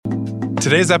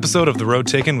Today's episode of The Road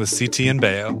Taken with CT and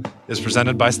Baio is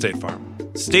presented by State Farm.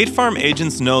 State Farm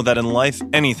agents know that in life,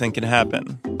 anything can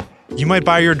happen. You might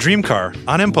buy your dream car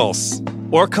on impulse.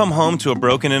 Or come home to a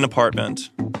broken-in apartment.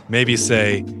 Maybe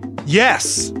say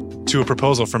yes to a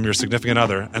proposal from your significant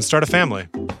other and start a family.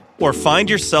 Or find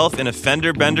yourself in a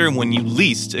fender bender when you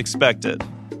least expect it.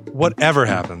 Whatever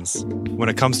happens, when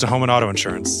it comes to home and auto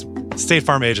insurance, State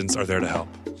Farm agents are there to help.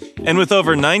 And with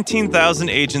over 19,000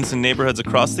 agents in neighborhoods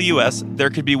across the U.S.,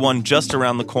 there could be one just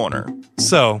around the corner.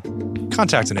 So,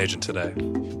 contact an agent today.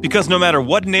 Because no matter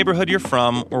what neighborhood you're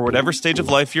from or whatever stage of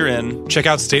life you're in, check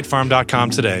out statefarm.com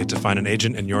today to find an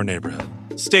agent in your neighborhood.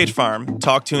 State Farm.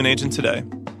 Talk to an agent today.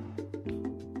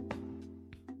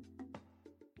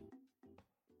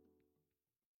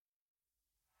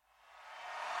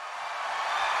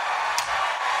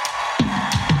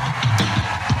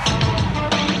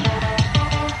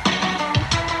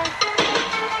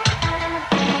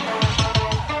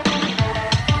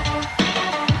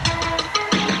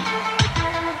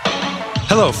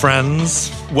 Hello, friends.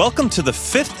 Welcome to the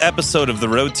 5th episode of The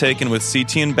Road Taken with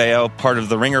CT and Baio, part of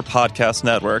the Ringer Podcast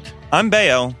Network. I'm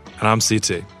Baio. And I'm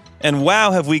CT. And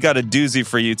wow, have we got a doozy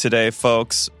for you today,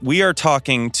 folks. We are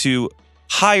talking to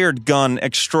hired gun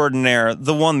extraordinaire,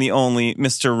 the one, the only,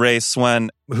 Mr. Ray Suen.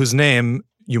 Whose name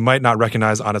you might not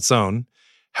recognize on its own.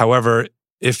 However,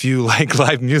 if you like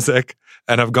live music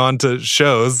and have gone to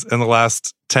shows in the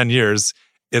last 10 years,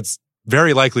 it's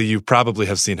very likely you probably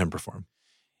have seen him perform.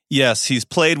 Yes, he's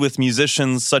played with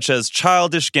musicians such as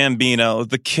Childish Gambino,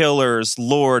 The Killers,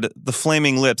 Lorde, The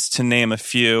Flaming Lips, to name a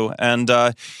few. And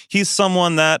he's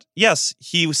someone that, yes,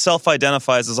 he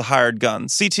self-identifies as a hired gun.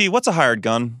 CT, what's a hired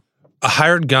gun? A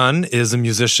hired gun is a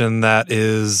musician that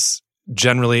is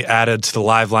generally added to the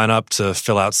live lineup to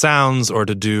fill out sounds or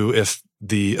to do if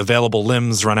the available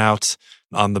limbs run out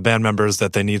on the band members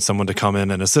that they need someone to come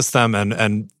in and assist them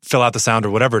and fill out the sound or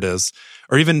whatever it is.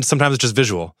 Or even sometimes it's just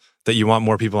visual, that you want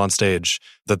more people on stage,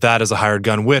 that is a hired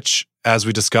gun, which, as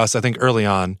we discussed, I think early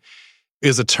on,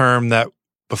 is a term that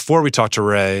before we talked to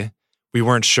Ray, we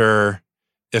weren't sure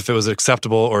if it was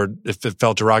acceptable or if it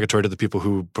felt derogatory to the people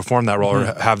who perform that role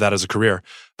or have that as a career.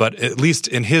 But at least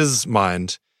in his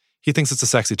mind, he thinks it's a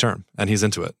sexy term and he's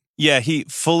into it. Yeah, he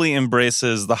fully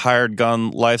embraces the hired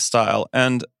gun lifestyle.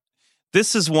 And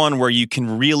this is one where you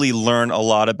can really learn a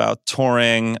lot about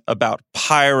touring, about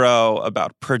pyro,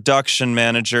 about production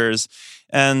managers.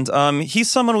 And he's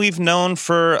someone we've known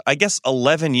for, I guess,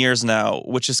 11 years now,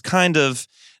 which is kind of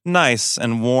nice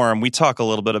and warm. We talk a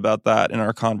little bit about that in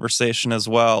our conversation as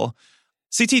well.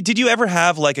 CT, did you ever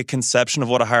have like a conception of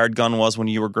what a hired gun was when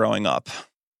you were growing up?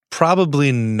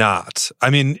 Probably not. I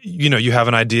mean, you have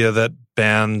an idea that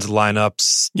band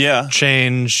lineups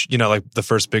change. Like the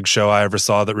first big show I ever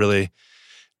saw that really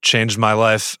changed my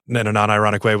life in a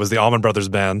non-ironic way was the Allman Brothers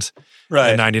Band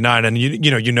in 99. And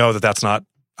you know that that's not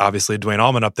obviously Dwayne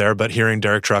Allman up there, but hearing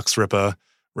Derek Trucks rip a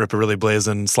really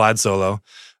blazing slide solo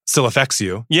still affects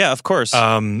you. Yeah, of course.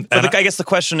 But I guess the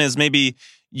question is maybe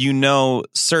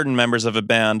certain members of a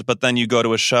band, but then you go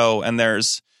to a show and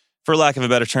there's, for lack of a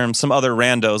better term, some other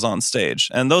randos on stage.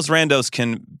 And those randos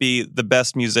can be the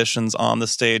best musicians on the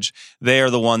stage. They are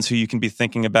the ones who you can be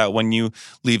thinking about when you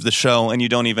leave the show and you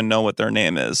don't even know what their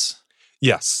name is.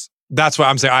 Yes. That's why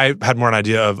I'm saying I had more an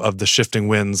idea of the shifting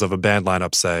winds of a band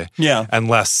lineup, say, and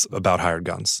less about hired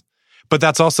guns. But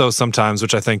that's also sometimes,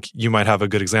 which I think you might have a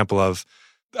good example of,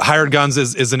 hired guns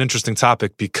is an interesting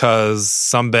topic because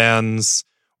some bands,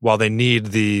 while they need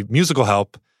the musical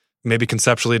help, maybe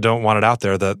conceptually don't want it out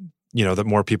there that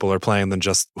more people are playing than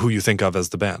just who you think of as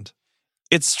the band.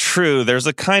 It's true. There's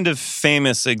a kind of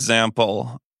famous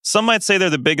example. Some might say they're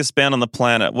the biggest band on the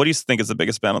planet. What do you think is the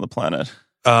biggest band on the planet?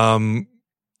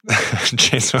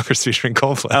 Chainsmokers featuring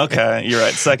Coldplay. Okay, you're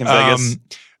right. Second biggest.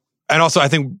 And also, I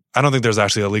don't think there's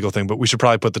actually a legal thing, but we should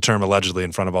probably put the term allegedly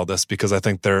in front of all this because I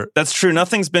think That's true.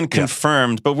 Nothing's been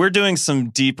confirmed, but we're doing some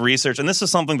deep research. And this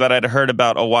is something that I'd heard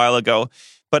about a while ago.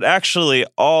 But actually,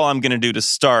 all I'm going to do to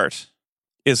start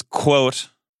is quote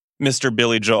Mr.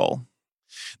 Billy Joel.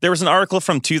 There was an article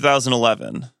from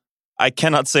 2011. I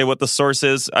cannot say what the source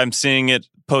is. I'm seeing it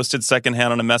posted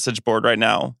secondhand on a message board right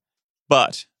now.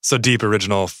 But so deep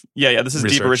original. Yeah. This is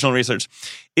deep original research.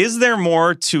 Is there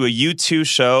more to a U2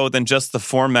 show than just the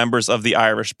 4 members of the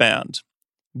Irish band?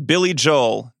 Billy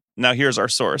Joel, now here's our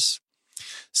source,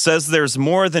 says there's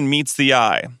more than meets the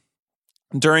eye.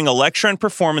 During a lecture and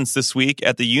performance this week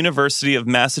at the University of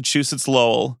Massachusetts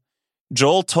Lowell,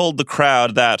 Joel told the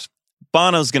crowd that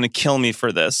Bono's going to kill me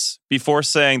for this, before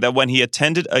saying that when he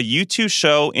attended a U2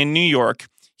 show in New York,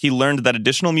 he learned that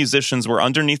additional musicians were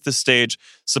underneath the stage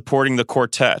supporting the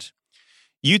quartet.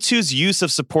 U2's use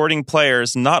of supporting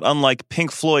players, not unlike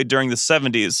Pink Floyd during the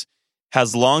 70s,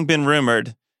 has long been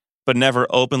rumored, but never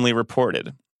openly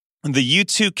reported. The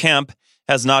U2 camp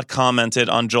has not commented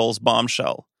on Joel's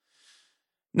bombshell.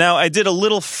 Now, I did a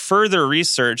little further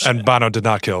research. And Bono did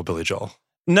not kill Billy Joel.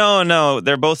 No,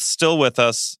 they're both still with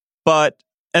us.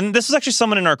 And this is actually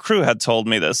someone in our crew had told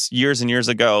me this years and years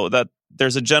ago, that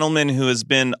there's a gentleman who has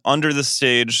been under the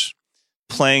stage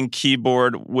playing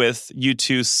keyboard with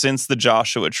U2 since the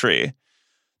Joshua Tree.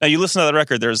 Now, you listen to the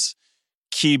record, there's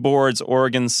keyboards,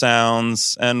 organ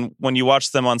sounds, and when you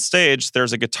watch them on stage,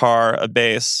 there's a guitar, a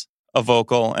bass, a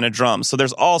vocal, and a drum. So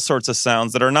there's all sorts of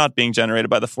sounds that are not being generated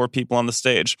by the four people on the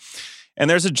stage. And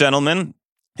there's a gentleman,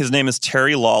 his name is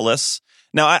Terry Lawless.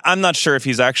 Now, I'm not sure if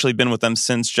he's actually been with them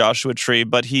since Joshua Tree,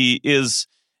 but he is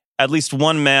at least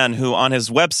one man who on his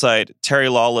website,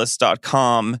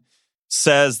 terrylawless.com,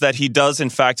 says that he does in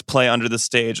fact play under the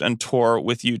stage and tour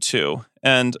with U2.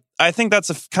 And I think that's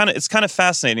it's kind of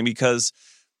fascinating because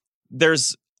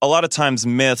there's a lot of times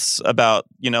myths about,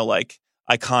 like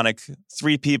iconic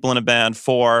 3 people in a band,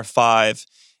 4, 5.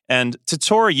 And to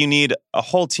tour, you need a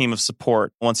whole team of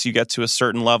support once you get to a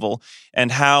certain level,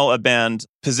 and how a band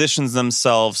positions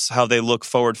themselves, how they look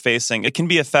forward facing. It can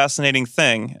be a fascinating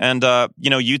thing. And,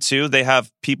 U2, they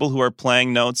have people who are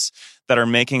playing notes that are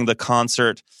making the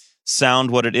concert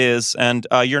sound what it is. And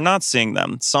you're not seeing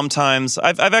them. Sometimes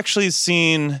I've actually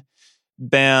seen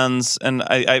bands, and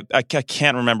I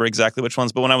can't remember exactly which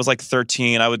ones, but when I was like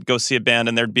 13, I would go see a band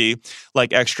and there'd be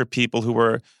like extra people who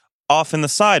were off in the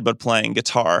side but playing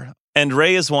guitar. And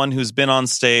Ray is one who's been on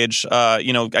stage.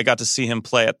 I got to see him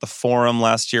play at the Forum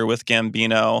last year with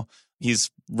Gambino.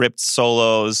 He's ripped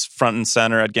solos front and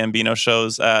center at Gambino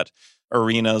shows at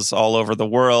arenas all over the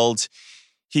world.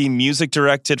 He music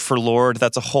directed for Lorde.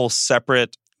 That's a whole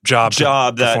separate job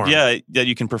that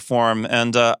you can perform.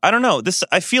 And I don't know.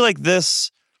 I feel like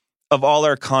this, of all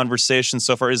our conversations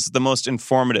so far, is the most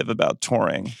informative about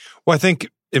touring. Well, I think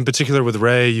in particular with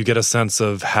Ray, you get a sense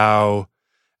of how,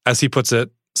 as he puts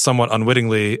it, somewhat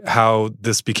unwittingly, how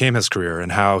this became his career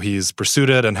and how he's pursued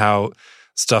it and how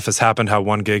stuff has happened, how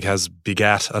one gig has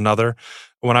begat another.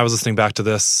 When I was listening back to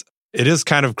this, it is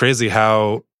kind of crazy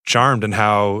how charmed and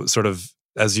how sort of,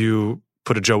 as you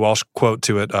put a Joe Walsh quote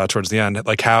to it towards the end,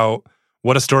 like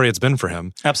what a story it's been for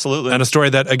him. Absolutely. And a story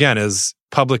that, again, is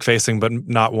public facing, but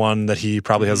not one that he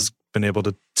probably has been able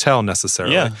to tell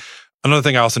necessarily. Yeah. Another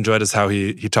thing I also enjoyed is how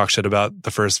he talked shit about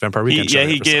the first Vampire Weekend show.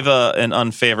 He gave an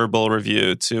unfavorable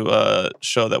review to a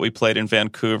show that we played in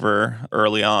Vancouver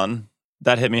early on.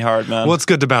 That hit me hard, man. Well, it's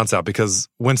good to bounce out because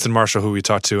Winston Marshall, who we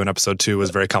talked to in episode 2, was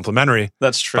very complimentary.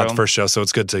 That's true. About the first show, so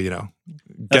it's good to,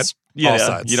 get all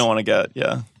sides. You don't want to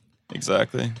get,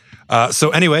 exactly.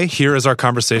 So anyway, here is our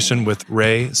conversation with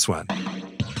Ray Suen.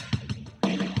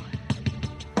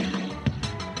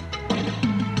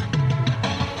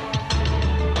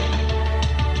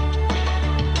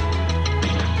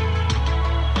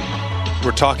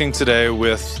 We're talking today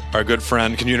with our good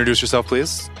friend. Can you introduce yourself,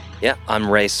 please? Yeah, I'm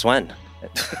Ray Suen.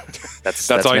 That's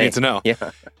all me. you need to know.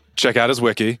 Yeah. Check out his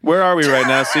wiki. Where are we right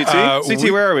now, CT?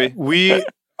 CT, where are we? We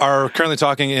are currently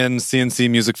talking in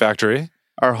CNC Music Factory.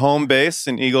 Our home base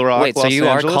in Eagle Rock, Wait, Los so you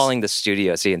Angeles. are calling the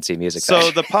studio CNC Music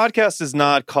Factory? So the podcast is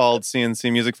not called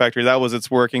CNC Music Factory. That was its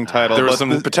working title. There was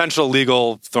some potential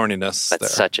legal thorniness there.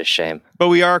 That's such a shame. But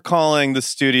we are calling the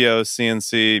studio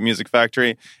CNC Music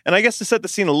Factory. And I guess to set the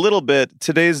scene a little bit,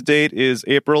 today's date is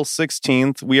April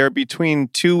 16th. We are between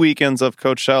 2 weekends of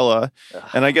Coachella.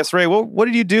 And I guess, Ray, what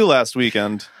did you do last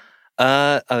weekend?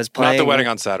 I was playing... Not the wedding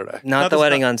on Saturday. Not the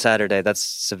wedding on Saturday. That's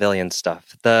civilian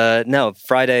stuff.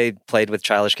 Friday played with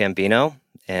Childish Gambino.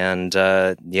 And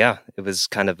it was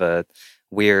kind of a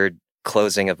weird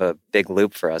closing of a big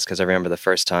loop for us because I remember the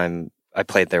first time I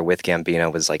played there with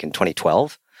Gambino was like in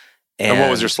 2012. And what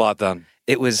was your slot then?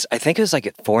 I think it was like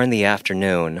at 4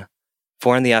 p.m.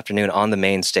 On the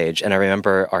main stage, and I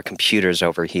remember our computers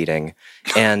overheating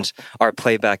and our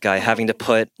playback guy having to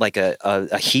put like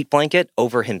a heat blanket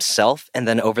over himself and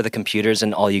then over the computers,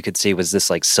 and all you could see was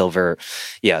this like silver.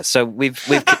 Yeah, so we've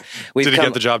Did he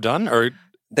get the job done, or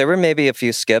there were maybe a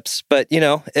few skips, but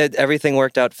everything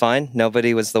worked out fine.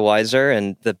 Nobody was the wiser,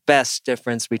 and the best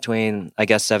difference between I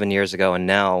guess 7 years ago and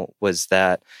now was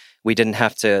that we didn't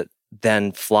have to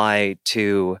then fly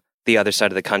to the other side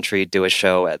of the country, do a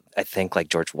show at, I think, like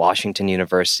George Washington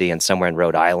University and somewhere in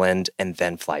Rhode Island, and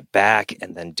then fly back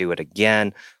and then do it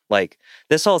again. Like,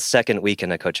 this whole second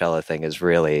weekend of Coachella thing is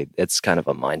really, it's kind of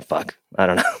a mind fuck. I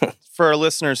don't know. For our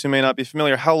listeners who may not be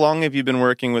familiar, how long have you been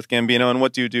working with Gambino, and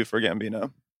what do you do for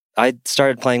Gambino? I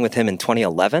started playing with him in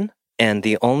 2011, and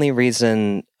the only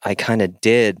reason I kind of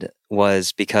did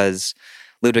was because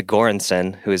Ludwig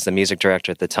Göransson, who is the music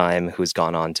director at the time, who's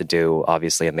gone on to do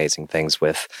obviously amazing things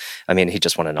with, I mean, he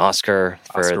just won an Oscar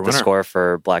for the score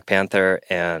for Black Panther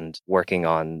and working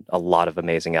on a lot of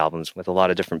amazing albums with a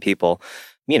lot of different people.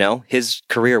 You know, his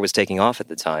career was taking off at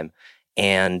the time.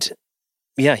 And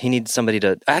yeah, he needed somebody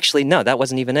to, actually, no, that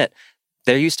wasn't even it.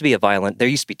 There used to be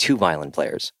two violin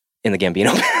players in the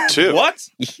Gambino band. Two? What?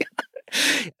 Yeah.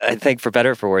 I think for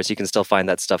better or for worse, you can still find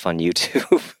that stuff on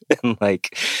YouTube. And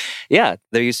like, yeah,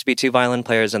 there used to be two violin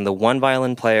players, and the one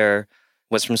violin player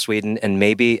was from Sweden. And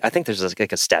maybe, I think there's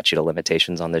like a statute of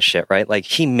limitations on this shit, right? Like,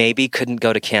 he maybe couldn't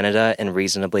go to Canada and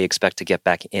reasonably expect to get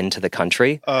back into the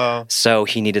country. So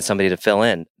he needed somebody to fill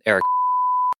in. Eric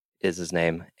is his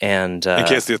name, and in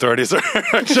case the authorities are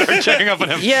checking up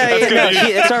on him.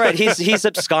 It's all right. He's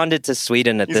absconded to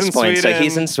Sweden at this point, so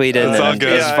he's in Sweden. That's all and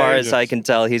good. As far as I can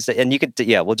tell, and you could,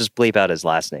 we'll just bleep out his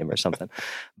last name or something.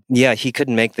 Yeah, he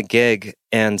couldn't make the gig,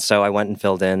 and so I went and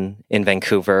filled in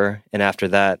Vancouver, and after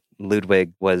that,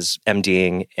 Ludwig was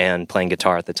MDing and playing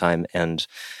guitar at the time, and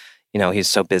you know, he's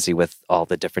so busy with all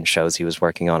the different shows he was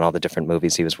working on, all the different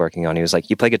movies he was working on. He was like,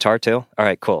 "You play guitar too? All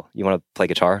right, cool. You want to play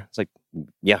guitar?" It's like,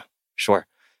 "Yeah, sure."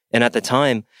 And at the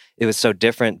time, it was so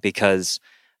different because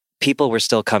people were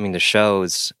still coming to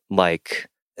shows like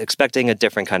expecting a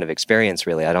different kind of experience,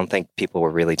 really. I don't think people were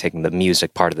really taking the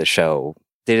music part of the show.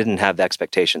 They didn't have the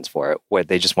expectations for it, where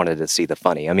they just wanted to see the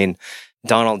funny. I mean,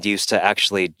 Donald used to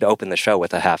actually open the show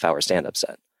with a half-hour stand-up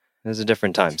set. It was a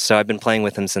different time. So I've been playing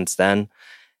with him since then.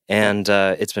 And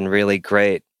it's been really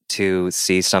great to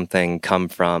see something come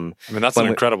from... I mean, that's an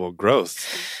incredible growth.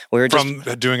 We were from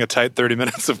doing a tight 30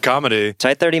 minutes of comedy.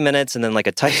 Tight 30 minutes and then like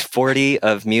a tight 40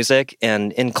 of music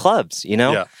and in clubs, you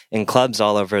know? Yeah. In clubs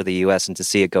all over the U.S. And to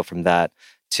see it go from that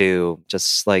to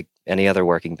just like any other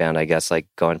working band, I guess, like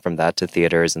going from that to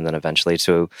theaters and then eventually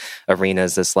to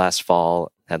arenas this last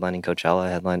fall, headlining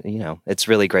Coachella, you know, it's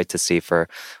really great to see for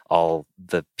all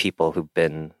the people who've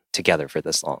been together for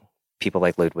this long. People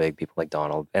like Ludwig, people like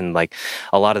Donald, and like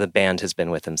a lot of the band has been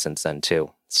with him since then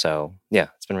too. So yeah,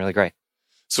 it's been really great.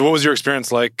 So what was your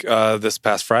experience like this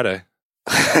past Friday?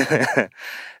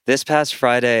 This past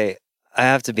Friday, I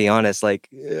have to be honest, like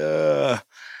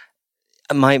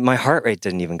my heart rate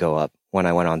didn't even go up when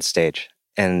I went on stage.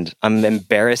 And I'm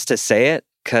embarrassed to say it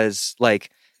because like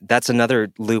that's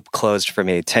another loop closed for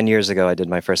me. 10 years ago, I did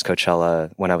my first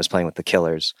Coachella when I was playing with the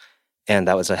Killers. And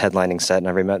that was a headlining set. And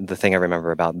I remember the thing I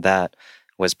remember about that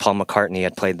was Paul McCartney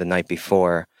had played the night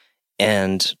before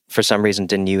and for some reason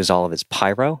didn't use all of his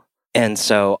pyro. And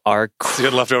so So you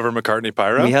had leftover McCartney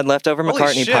pyro? We had leftover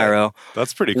McCartney pyro.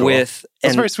 That's pretty cool. That's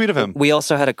very sweet of him. We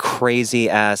also had a crazy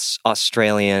ass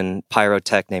Australian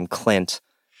pyrotech named Clint.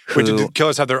 Wait, did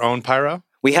Killers have their own pyro?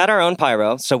 We had our own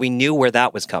pyro, so we knew where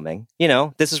that was coming. You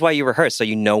know, this is why you rehearse, so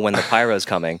you know when the pyro's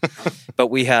coming.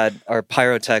 But our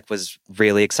pyrotech was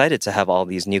really excited to have all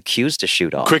these new cues to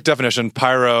shoot off. Quick definition,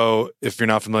 pyro, if you're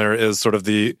not familiar, is sort of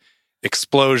the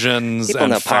explosions People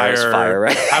and know pyro's fire,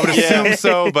 right? I would assume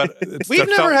so, but... We've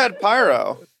never had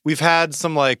pyro. We've had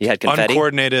some like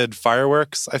uncoordinated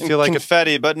fireworks, I feel like.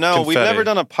 Confetti, but no, we've never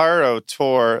done a pyro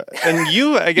tour. And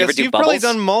I guess you've probably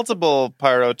done multiple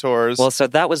pyro tours. Well, so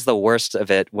that was the worst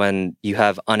of it when you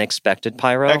have unexpected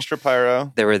pyro. Extra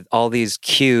pyro. There were all these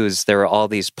cues, there were all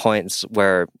these points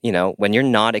where, you know, when you're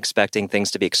not expecting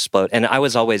things to be explode. And I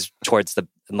was always towards the,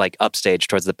 like upstage,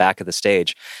 towards the back of the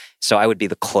stage. So I would be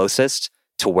the closest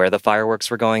to where the fireworks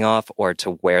were going off or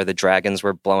to where the dragons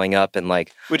were blowing up and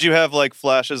like... Would you have like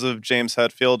flashes of James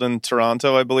Hetfield in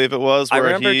Toronto, I believe it was,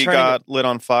 where he got lit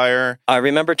on fire? I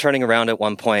remember turning around at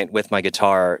one point with my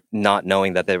guitar, not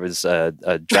knowing that there was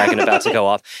a dragon about to go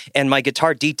off, and my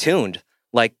guitar detuned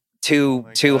like two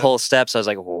whole steps. I was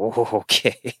like, whoa,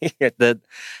 okay. The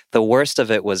worst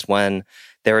of it was when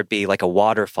there would be like a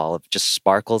waterfall of just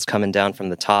sparkles coming down from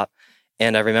the top.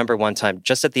 And I remember one time,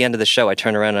 just at the end of the show, I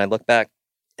turned around and I looked back,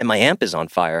 and my amp is on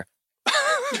fire.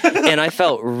 And I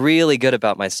felt really good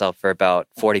about myself for about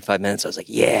 45 minutes. I was like,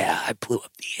 yeah, I blew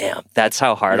up the amp. That's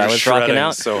how hard I was rocking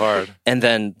out. So hard. And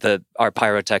then our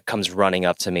pyrotech comes running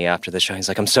up to me after the show. He's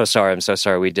like, I'm so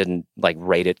sorry. We didn't like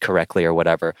rate it correctly or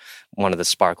whatever. One of the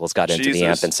sparkles got into the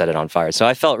amp and set it on fire. So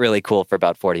I felt really cool for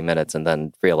about 40 minutes and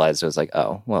then realized it was like,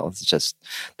 oh, well,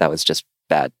 that was just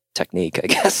bad technique, I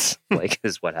guess, like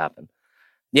is what happened.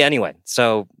 Yeah, anyway,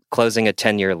 so closing a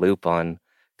 10-year loop on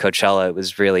Coachella, it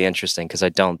was really interesting because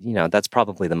that's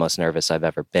probably the most nervous I've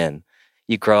ever been.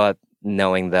 You grow up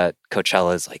knowing that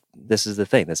Coachella is like, this is the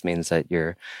thing. This means that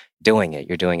you're doing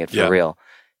it for real.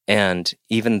 And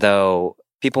even though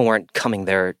people weren't coming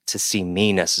there to see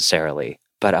me necessarily,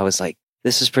 but I was like,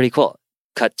 this is pretty cool.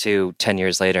 cut to 10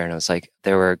 years later, and it was like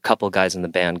there were a couple guys in the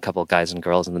band, couple guys and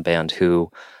girls in the band who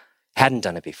hadn't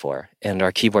done it before. And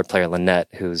our keyboard player, Lynette,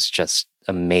 who's just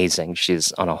amazing,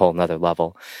 she's on a whole nother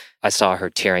level. I saw her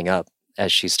tearing up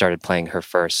as she started playing her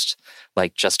first,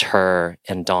 like just her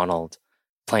and Donald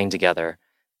playing together.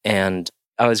 And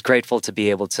I was grateful to be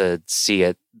able to see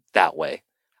it that way.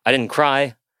 I didn't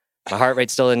cry. My heart rate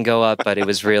still didn't go up, but it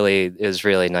was really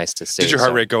nice to see. Did your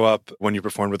heart rate go up when you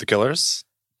performed with the Killers?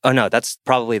 Oh no, that's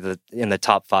probably in the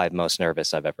top 5 most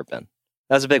nervous I've ever been.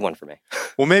 That was a big one for me.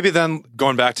 Well, maybe then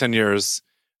going back 10 years.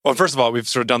 Well, first of all, we've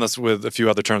sort of done this with a few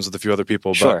other terms with a few other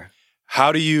people. Sure. But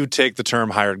how do you take the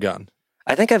term hired gun?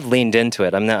 I think I've leaned into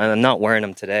it. I'm not wearing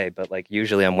them today, but like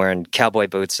usually I'm wearing cowboy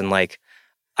boots and like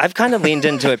I've kind of leaned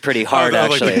into it pretty hard,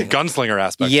 actually. Like the gunslinger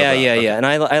aspect. Yeah. Okay. And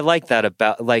I like that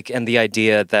about like, and the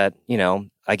idea that, you know,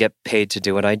 I get paid to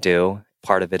do what I do.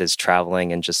 Part of it is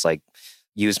traveling and just like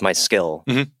use my skill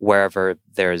wherever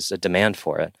there's a demand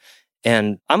for it.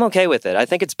 And I'm okay with it. I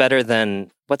think it's better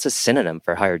than, what's a synonym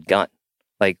for hired gun?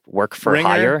 Like work for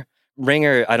hire?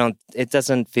 Ringer, it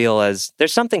doesn't feel as,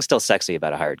 there's something still sexy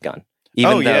about a hired gun.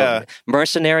 Even though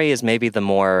mercenary is maybe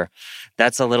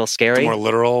that's a little scary. The more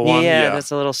literal one? Yeah,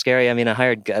 that's a little scary. I mean,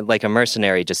 like a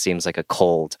mercenary just seems like a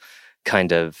cold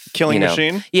kind of... Killing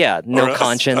machine? Yeah, no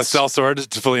conscience. A sellsword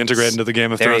to fully integrate into the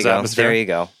Game of Thrones atmosphere. There you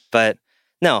go. But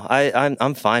no,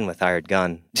 I'm fine with hired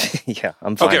gun. Yeah,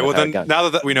 I'm fine with hired gun. Now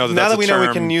that we know now that we know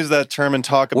we can use that term and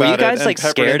talk about it. Were you guys like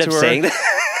scared of saying that?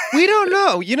 We don't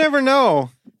know. You never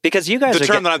know. Because you guys the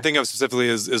term that I'm thinking of specifically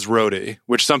is roadie,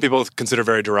 which some people consider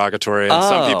very derogatory, and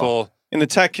some people in the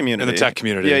tech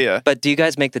community. Yeah. But do you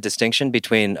guys make the distinction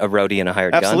between a roadie and a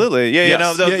hired gun? Absolutely. Yeah.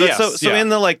 Yes. So in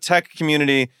the like tech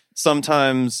community,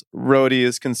 sometimes roadie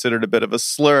is considered a bit of a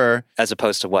slur, as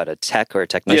opposed to what, a tech or a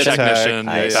technician? Technician,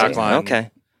 backline. Okay.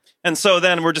 And so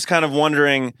then we're just kind of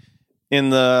wondering,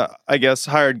 in the, I guess,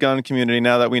 hired gun community,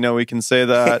 now that we know we can say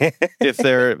that, if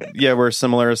we're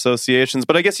similar associations.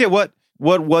 But I guess, what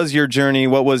was your journey?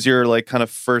 What was your like kind of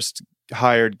first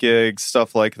hired gig,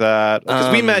 stuff like that?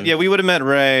 Because we would have met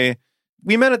Ray.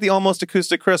 We met at the Almost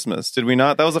Acoustic Christmas, did we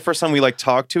not? That was the first time we like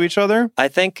talked to each other. I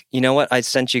think, you know what? I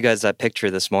sent you guys that picture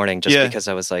this morning just because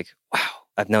I was like, wow,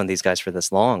 I've known these guys for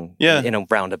this long in a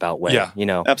roundabout way. Yeah, you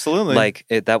know? Absolutely. Like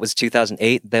that was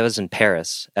 2008. That was in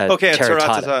Paris. At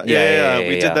Terratata. Yeah.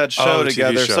 We did that show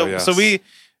together. So we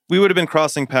would have been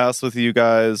crossing paths with you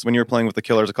guys when you were playing with the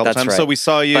Killers a couple times. Right. So we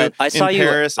saw you in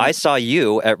Paris. I saw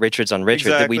you at Richards on Richard.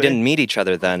 Exactly. We didn't meet each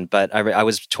other then, but I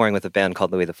was touring with a band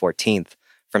called Louis XIV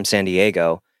from San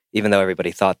Diego, even though everybody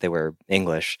thought they were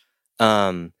English.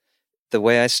 The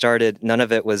way I started, none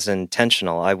of it was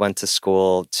intentional. I went to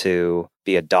school to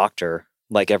be a doctor,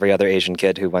 like every other Asian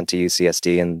kid who went to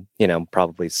UCSD, and, you know,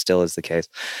 probably still is the case.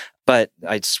 But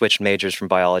I switched majors from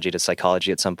biology to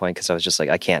psychology at some point because I was just like,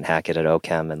 I can't hack it at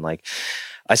OChem. And like,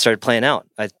 I started playing out.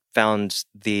 I found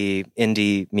the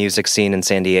indie music scene in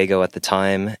San Diego at the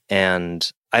time. And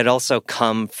I'd also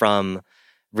come from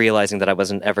realizing that I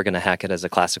wasn't ever going to hack it as a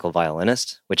classical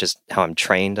violinist, which is how I'm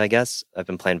trained, I guess. I've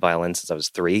been playing violin since I was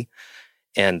 3.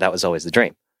 And that was always the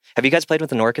dream. Have you guys played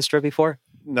with an orchestra before?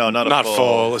 No, not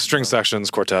full. String sections,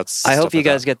 quartets. I hope you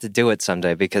guys get to do it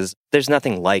someday, because there's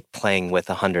nothing like playing with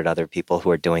 100 other people who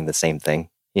are doing the same thing,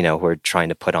 you know, who are trying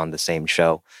to put on the same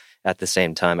show at the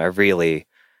same time. I really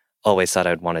always thought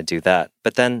I'd want to do that.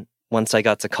 But then once I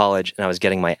got to college and I was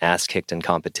getting my ass kicked in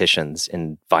competitions,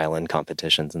 in violin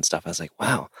competitions and stuff, I was like,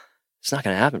 wow, it's not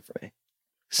going to happen for me.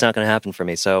 It's not going to happen for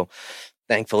me. So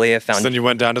thankfully I found... So then you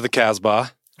went down to the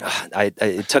Casbah.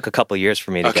 It took a couple of years for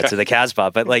me to get to the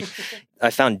Casbah, but like I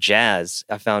found jazz.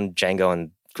 I found Django and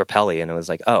Grappelli, and it was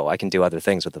like, oh, I can do other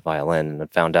things with the violin. And I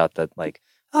found out that like,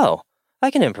 oh,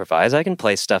 I can improvise. I can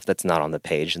play stuff that's not on the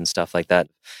page and stuff like that.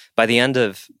 By the end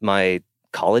of my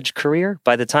college career,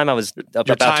 by the time I was about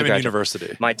to graduate,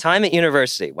 university. My time at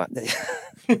university.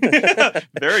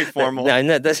 Very formal.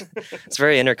 It's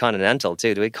very intercontinental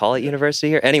too. Do we call it university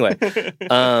here? Anyway,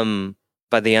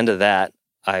 by the end of that,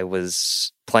 I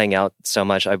was playing out so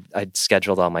much. I'd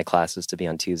scheduled all my classes to be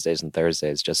on Tuesdays and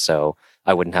Thursdays just so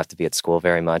I wouldn't have to be at school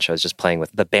very much. I was just playing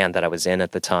with the band that I was in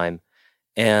at the time.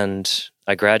 And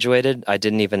I graduated. I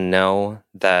didn't even know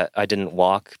that I didn't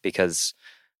walk because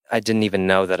I didn't even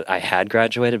know that I had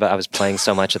graduated, but I was playing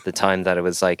so much at the time that it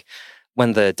was like,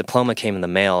 when the diploma came in the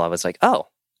mail, I was like, oh,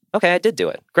 okay, I did do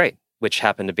it. Great. Which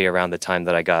happened to be around the time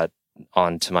that I got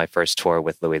on to my first tour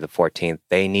with Louis XIV.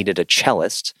 They needed a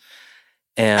cellist.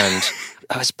 And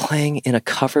I was playing in a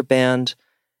cover band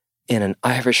in an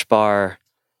Irish bar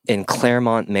in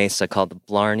Claremont Mesa called the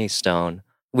Blarney Stone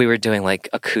we were doing like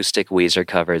acoustic Weezer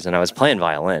covers, and I was playing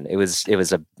violin. It was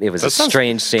a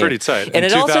strange scene. Pretty tight. And in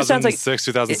it also sounds like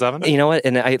 2007. You know what?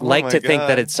 And I like to think God.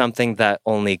 that it's something that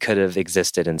only could have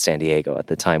existed in San Diego at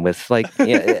the time, with like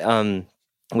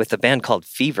with a band called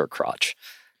Fever Crotch.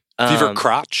 Fever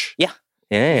Crotch. Yeah.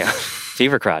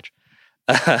 Fever Crotch.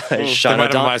 Sean might have a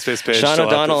O'Donnell, MySpace page Sean still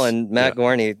up. O'Donnell and Matt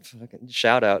Gorney, fucking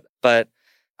shout out. But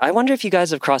I wonder if you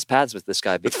guys have crossed paths with this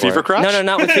guy before. With Fever Crotch? No,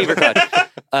 not with Fever Crotch.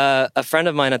 A friend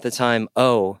of mine at the time,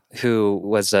 who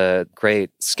was a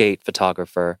great skate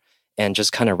photographer and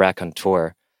just kind of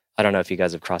raconteur. I don't know if you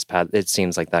guys have crossed paths. It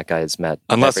seems like that guy has met.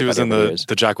 Unless he was in everybody over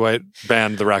the Jack White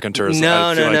band, the Raconteurs.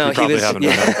 No. You probably haven't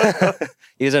met him.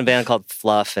 He was in a band called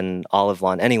Fluff and Olive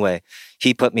Lawn. Anyway,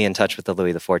 he put me in touch with the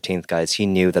Louis XIV guys. He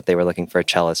knew that they were looking for a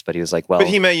cellist, but he was like, well... But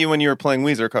he met you when you were playing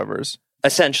Weezer covers.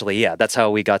 Essentially, yeah. That's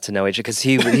how we got to know each other. Because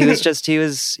he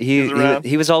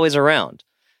was always around.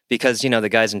 Because, the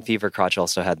guys in Fever Crotch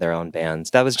also had their own bands.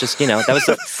 That was just,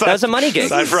 that was a money gig.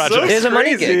 Side project. It was a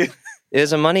money gig. It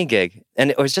was a money gig,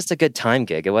 and it was just a good time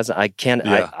gig. It wasn't. I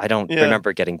don't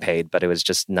remember getting paid, but it was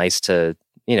just nice to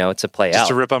to play out. Just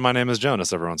to rip on My Name Is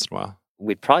Jonas every once in a while.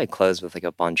 We'd probably close with like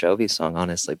a Bon Jovi song,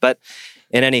 honestly. But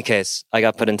in any case, I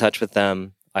got put in touch with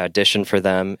them. I auditioned for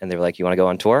them, and they were like, "You want to go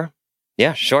on tour?"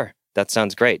 Yeah, sure. That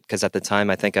sounds great. Because at the time,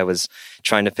 I think I was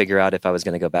trying to figure out if I was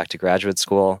going to go back to graduate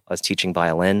school. I was teaching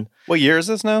violin. What year is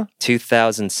this now?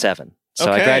 2007. So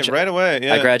okay, right away.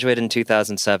 Yeah. I graduated in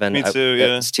 2007. Me too.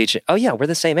 I was teaching. Oh yeah, we're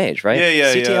the same age, right?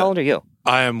 Yeah. CT, how old are you?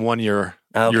 I am 1 year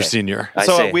your senior. I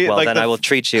So see. we- Well, like then the- I will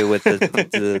treat you with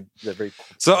the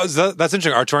So that's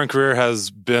interesting. Our touring career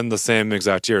has been the same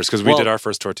exact years because we Well, did our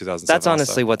first tour 2007. That's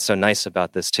honestly what's so nice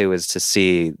about this too, is to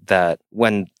see that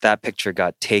when that picture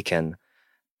got taken,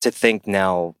 to think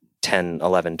now 10,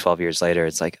 11, 12 years later,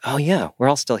 it's like, oh yeah, we're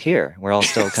all still here. We're all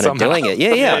still kind of doing it.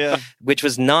 Yeah. Which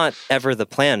was not ever the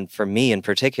plan for me in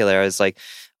particular.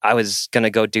 I was going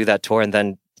to go do that tour and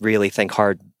then really think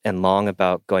hard and long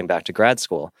about going back to grad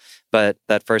school. But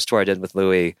that first tour I did with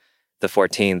Louis the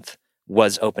 14th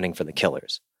was opening for the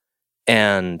Killers.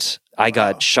 And I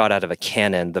got shot out of a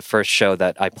cannon. The first show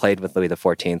that I played with Louis the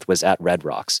 14th was at Red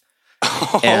Rocks.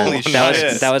 And Holy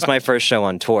shit. that was my first show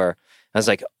on tour. I was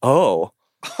like, oh,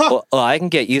 well, I can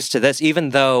get used to this, even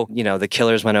though, the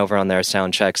Killers went over on their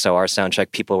sound check. So our sound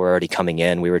check, people were already coming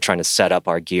in. We were trying to set up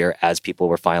our gear as people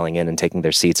were filing in and taking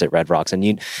their seats at Red Rocks. And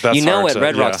at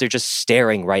Red Rocks, they're just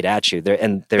staring right at you.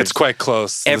 It's quite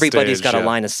close. Everybody's got a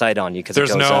line of sight on you because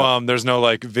there's no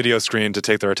like video screen to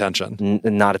take their attention.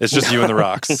 It's just you and the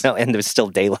rocks. No, and there's still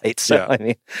daylight. So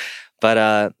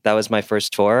but that was my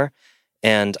first tour,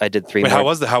 and I did 3 more. How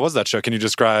was that show? Can you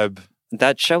describe?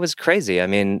 That show was crazy. I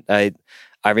mean, I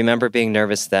remember being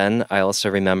nervous then. I also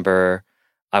remember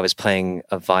I was playing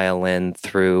a violin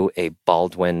through a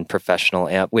Baldwin professional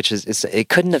amp, which is it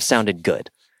couldn't have sounded good,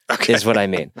 is what I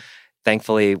mean.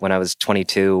 Thankfully, when I was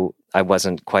 22, I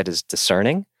wasn't quite as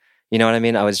discerning. You know what I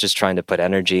mean? I was just trying to put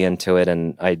energy into it,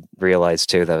 and I realized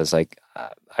too that I was like,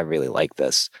 I really like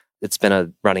this. It's been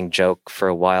a running joke for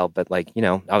a while, but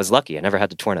I was lucky. I never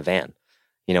had to tour in a van.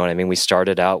 You know what I mean? We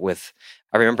started out with...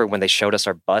 I remember when they showed us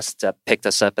our bus that picked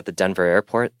us up at the Denver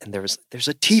airport, and there's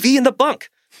a TV in the bunk.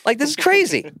 Like, this is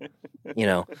crazy.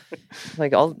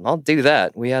 I'll do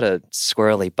that. We had a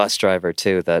squirrely bus driver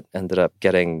too that ended up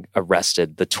getting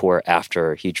arrested the tour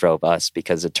after he drove us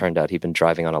because it turned out he'd been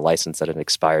driving on a license that had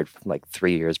expired like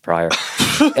 3 years prior.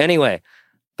 Anyway,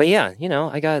 but yeah,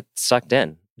 I got sucked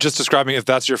in. Just describing, if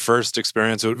that's your first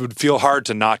experience, it would feel hard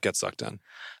to not get sucked in.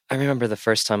 I remember the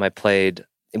first time I played.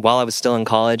 While I was still in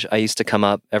college, I used to come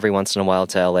up every once in a while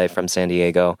to LA from San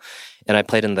Diego, and I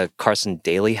played in the Carson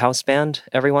Daly house band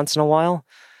every once in a while.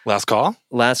 Last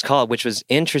Call, which was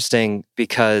interesting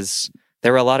because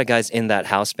there were a lot of guys in that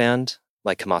house band,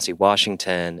 like Kamasi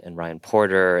Washington and Ryan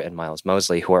Porter and Miles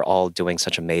Mosley, who are all doing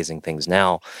such amazing things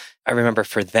now. I remember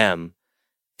for them,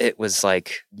 it was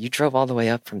like, you drove all the way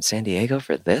up from San Diego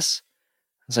for this?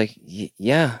 I was like,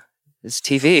 yeah. It's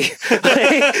TV.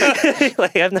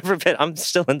 I've never been, I'm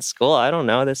still in school. I don't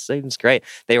know. This seems great.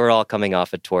 They were all coming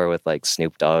off a tour with like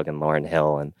Snoop Dogg and Lauryn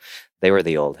Hill, and they were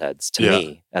the old heads to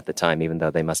me at the time, even though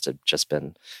they must have just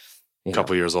been a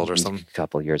couple years older or something. A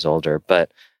couple years older.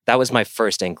 But that was my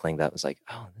first inkling that was like,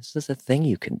 oh, this is a thing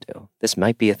you can do. This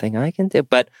might be a thing I can do.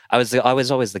 But I was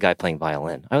always the guy playing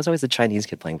violin. I was always the Chinese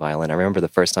kid playing violin. I remember the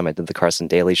first time I did the Carson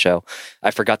Daly show,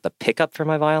 I forgot the pickup for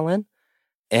my violin.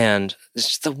 And it's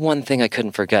just the one thing I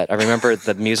couldn't forget. I remember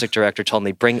the music director told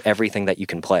me, bring everything that you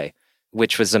can play,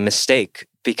 which was a mistake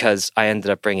because I ended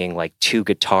up bringing like 2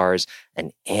 guitars,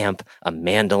 an amp, a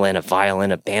mandolin, a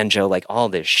violin, a banjo, like all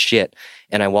this shit.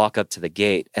 And I walk up to the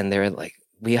gate and they're like,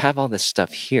 we have all this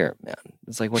stuff here, man.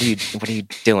 It's like, what are you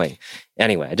doing?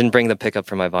 Anyway, I didn't bring the pickup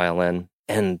for my violin.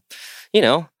 And,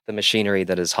 the machinery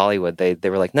that is Hollywood, they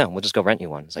were like, no, we'll just go rent you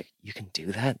one. It's like, you can do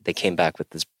that? They came back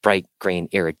with this bright green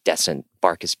iridescent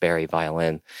Barkus Berry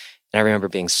violin. And I remember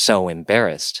being so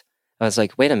embarrassed. I was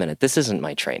like, wait a minute, this isn't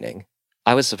my training.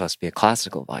 I was supposed to be a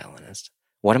classical violinist.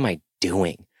 What am I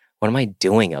doing? What am I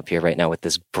doing up here right now with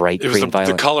this bright green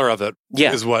violin? The color of it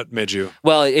is what made you...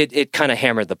 Well, it kind of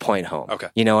hammered the point home. Okay.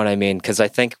 You know what I mean? Because I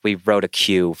think we wrote a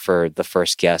cue for the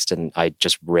first guest and I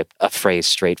just ripped a phrase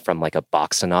straight from like a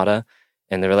Bach sonata.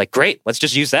 And they were like, great, let's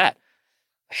just use that.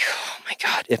 Oh my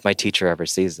God, if my teacher ever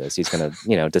sees this, he's going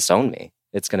to, disown me.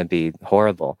 It's going to be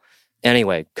horrible.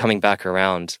 Anyway, coming back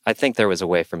around, I think there was a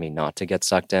way for me not to get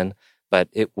sucked in, but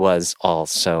it was all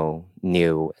so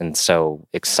new and so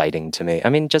exciting to me. I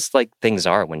mean, just like things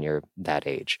are when you're that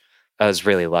age. I was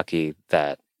really lucky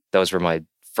that those were my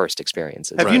first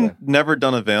experiences. Have you never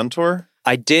done a van tour?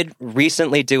 I did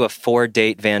recently do a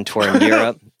 4-date van tour in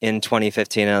Europe in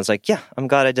 2015, and I was like, I'm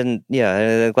glad I didn't,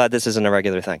 I'm glad this isn't a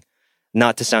regular thing.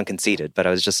 Not to sound conceited, but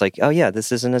I was just like, oh yeah,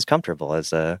 this isn't as comfortable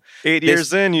as... 8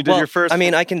 years in, you did your first... I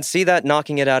mean, I can see that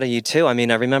knocking it out of you too. I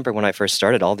mean, I remember when I first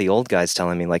started, all the old guys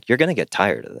telling me like, you're going to get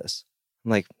tired of this.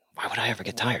 I'm like, why would I ever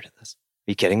get tired of this?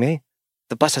 Are you kidding me?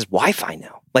 The bus has Wi-Fi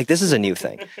now. Like, this is a new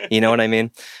thing. You know what I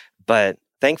mean? But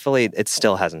thankfully, it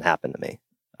still hasn't happened to me.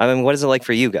 I mean, what is it like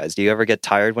for you guys? Do you ever get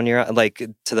tired when you're like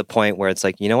to the point where it's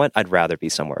like, you know what? I'd rather be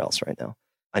somewhere else right now.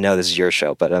 I know this is your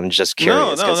show, but I'm just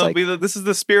curious. No. This is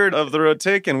the spirit of the road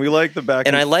taken. We like the back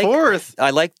and forth. I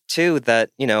like too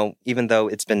that, even though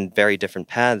it's been very different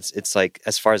paths, it's like,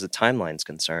 as far as the timeline's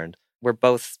concerned, we're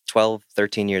both 12,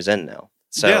 13 years in now.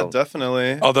 So, yeah,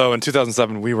 definitely. Although in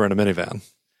 2007, we were in a minivan.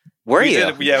 Were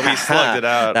you? We slugged it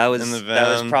out in the van.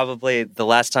 That was probably the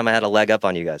last time I had a leg up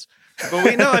on you guys.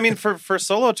 But for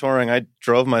solo touring, I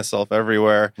drove myself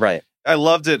everywhere. Right. I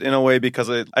loved it in a way because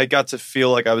I got to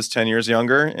feel like I was 10 years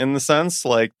younger in the sense,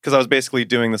 like, because I was basically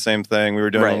doing the same thing we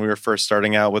were doing when we were first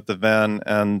starting out with the van.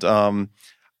 And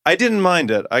I didn't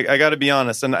mind it. I got to be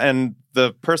honest. And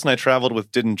the person I traveled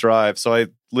with didn't drive. So I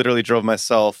literally drove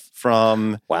myself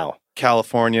from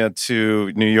California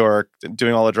to New York,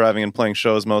 doing all the driving and playing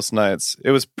shows most nights. It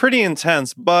was pretty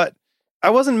intense, but I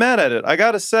wasn't mad at it. I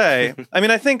got to say, I mean,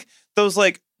 I think those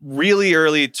like really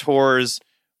early tours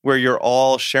where you're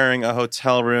all sharing a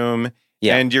hotel room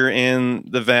and you're in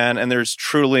the van and there's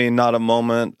truly not a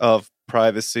moment of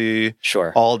privacy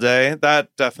all day,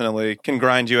 that definitely can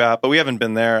grind you out. But we haven't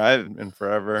been there. I haven't been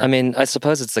forever. I mean, I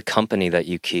suppose it's the company that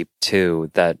you keep too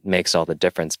that makes all the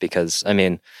difference because, I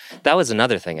mean, that was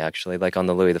another thing actually. Like on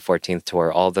the Louis XIV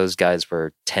tour, all those guys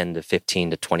were 10 to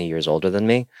 15 to 20 years older than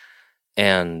me.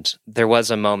 And there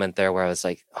was a moment there where I was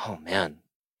like, oh man,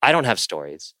 I don't have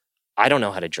stories. I don't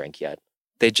know how to drink yet.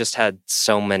 They just had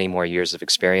so many more years of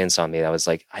experience on me that I was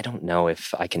like, I don't know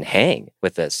if I can hang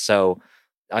with this. So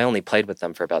I only played with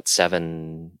them for about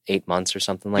 7-8 months or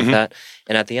something like that.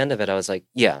 And at the end of it, I was like,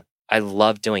 yeah, I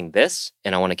love doing this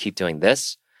and I want to keep doing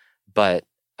this, but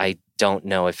I don't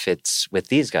know if it's with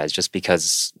these guys just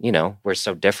because, we're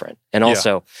so different. And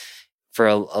also for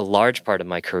a large part of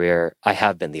my career, I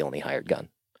have been the only hired gun.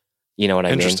 You know what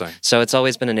I mean? So it's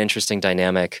always been an interesting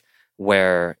dynamic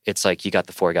where it's like you got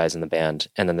the 4 guys in the band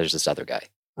and then there's this other guy.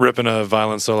 Ripping a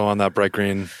violin solo on that bright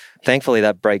green. Thankfully,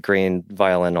 that bright green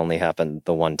violin only happened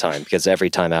the one time because every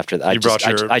time after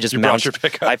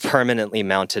that, I permanently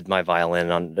mounted my violin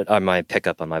on my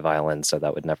pickup on my violin so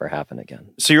that would never happen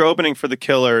again. So you're opening for the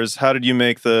Killers. How did you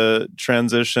make the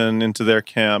transition into their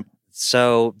camp?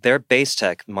 So their bass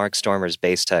tech, Mark Stormer's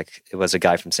bass tech, it was a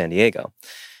guy from San Diego.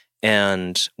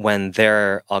 And when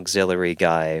their auxiliary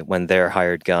guy, when their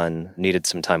hired gun needed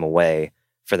some time away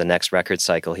for the next record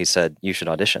cycle, he said, you should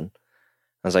audition.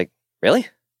 I was like, really?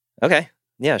 Okay.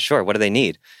 Yeah, sure. What do they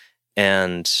need?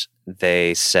 And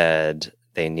they said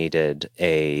they needed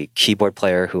a keyboard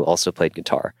player who also played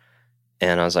guitar.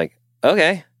 And I was like,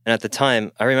 okay. And at the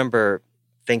time, I remember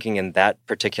thinking in that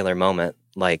particular moment,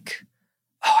 like,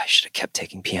 oh, I should have kept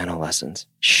taking piano lessons.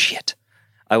 Shit.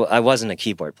 I wasn't a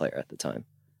keyboard player at the time.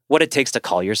 What it takes to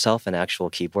call yourself an actual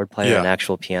keyboard player, an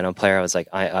actual piano player, I was like,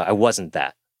 I wasn't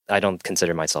that. I don't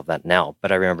consider myself that now.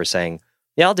 But I remember saying,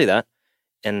 yeah, I'll do that.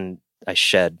 And I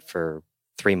shed for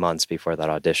 3 months before that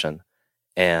audition.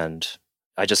 And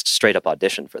I just straight up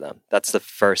auditioned for them. That's the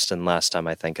first and last time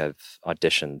I think I've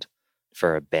auditioned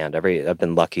for a band. I've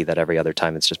been lucky that every other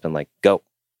time it's just been like, go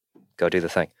do the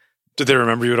thing. Did they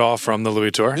remember you at all from the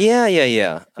Louis tour?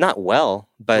 Yeah. Not well,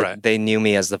 but they knew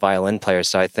me as the violin player.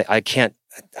 So I can't,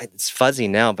 it's fuzzy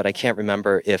now, but I can't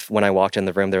remember if when I walked in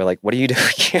the room, they were like, what are you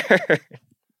doing here?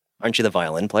 Aren't you the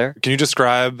violin player? Can you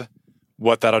describe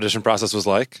what that audition process was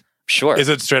like? Sure. Is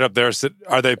it straight up there?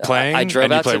 Are they playing and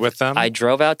you play with them? I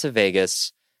drove out to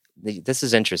Vegas. This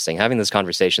is interesting. Having this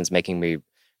conversation is making me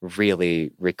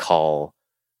really recall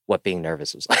what being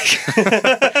nervous was like.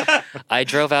 I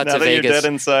drove out to Vegas. Now that you're dead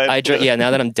inside.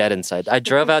 Now that I'm dead inside. I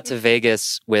drove out to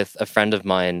Vegas with a friend of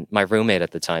mine, my roommate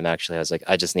at the time, actually. I was like,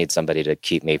 I just need somebody to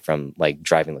keep me from like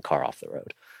driving the car off the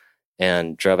road.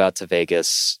 And drove out to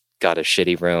Vegas, got a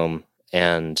shitty room,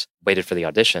 and waited for the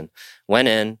audition. Went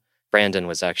in. Brandon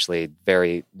was actually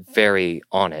very, very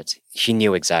on it. He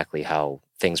knew exactly how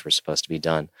things were supposed to be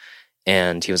done.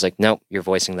 And he was like, nope, you're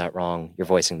voicing that wrong. You're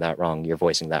voicing that wrong. You're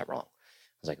voicing that wrong.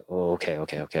 I was like, oh,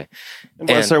 okay.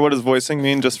 And what does voicing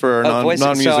mean, just for our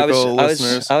non-musical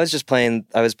listeners? I was playing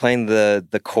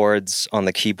the chords on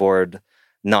the keyboard,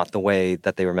 not the way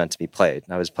that they were meant to be played.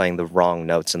 I was playing the wrong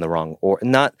notes in the wrong order.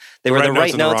 The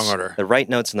right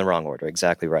notes in the wrong order.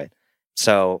 Exactly right.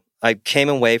 So I came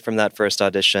away from that first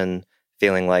audition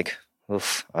feeling like,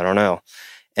 oof, I don't know.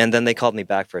 And then they called me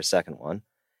back for a second one,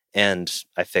 and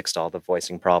I fixed all the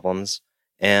voicing problems,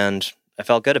 and I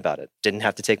felt good about it. Didn't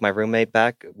have to take my roommate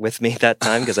back with me that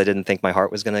time because I didn't think my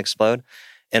heart was going to explode.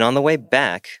 And on the way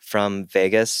back from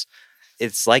Vegas,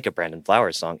 it's like a Brandon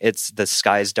Flowers song. It's the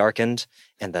skies darkened,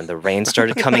 and then the rain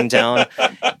started coming down,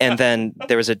 and then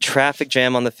there was a traffic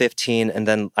jam on the 15, and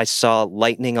then I saw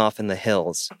lightning off in the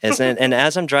hills. And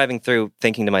as I'm driving through,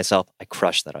 thinking to myself, I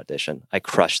crushed that audition. I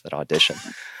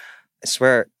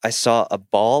swear I saw a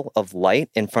ball of light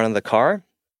in front of the car,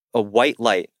 a white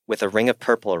light with a ring of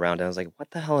purple around it. I was like, what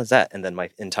the hell is that? And then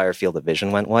my entire field of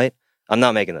vision went white. I'm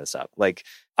not making this up. Like,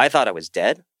 I thought I was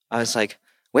dead. I was like,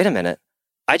 wait a minute.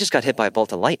 I just got hit by a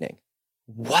bolt of lightning.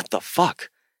 What the fuck?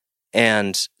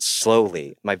 And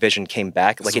slowly, my vision came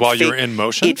back. Like while you were in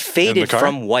motion? It faded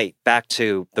from white back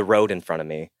to the road in front of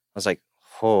me. I was like,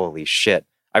 holy shit.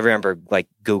 I remember like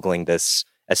Googling this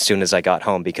as soon as I got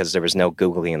home because there was no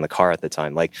Googling in the car at the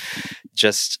time. Like,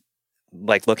 just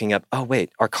like looking up, oh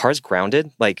wait, are cars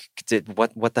grounded? Like,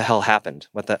 what the hell happened?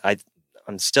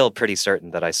 I'm still pretty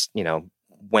certain that I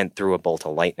went through a bolt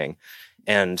of lightning.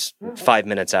 And 5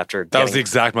 minutes after that was the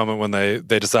exact moment when they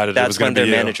decided it was going to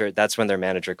be you. That's when their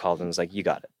manager called and was like, you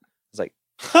got it. I was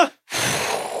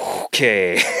like,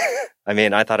 okay. I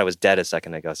mean, I thought I was dead a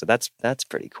second ago, so that's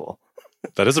pretty cool.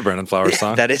 That is a Brandon Flowers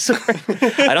song. That is.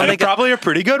 I don't think probably a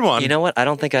pretty good one. You know what? I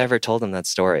don't think I ever told him that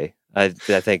story. I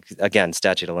think, again,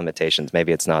 statute of limitations.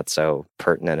 Maybe it's not so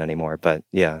pertinent anymore. But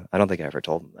yeah, I don't think I ever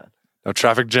told him that. No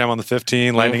traffic jam on the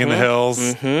 15, lightning in the hills,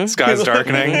 skies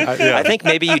darkening. I think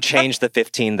maybe you changed the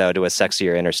 15, though, to a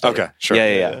sexier interstate. Okay, sure.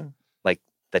 Yeah. Like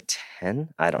the 10?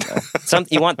 I don't know.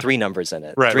 You want 3 numbers in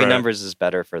it. Right, Three numbers is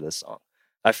better for this song.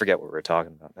 I forget what we were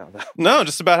talking about now, though. No,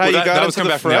 just about how you got into the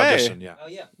fray. From the audition, yeah. Oh,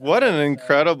 yeah. What an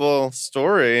incredible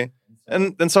story.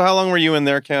 And so how long were you in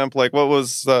their camp? Like, what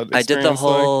was that experience I did the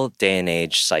whole day and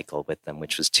age cycle with them,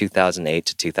 which was 2008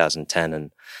 to 2010.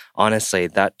 And honestly,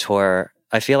 that tour,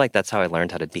 I feel like that's how I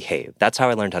learned how to behave. That's how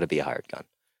I learned how to be a hired gun.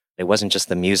 It wasn't just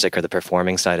the music or the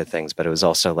performing side of things, but it was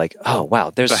also like, oh, wow,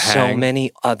 there's so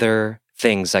many other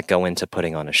things that go into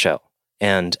putting on a show.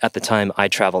 And at the time, I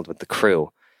traveled with the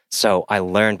crew. So I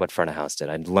learned what front of house did.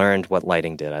 I learned what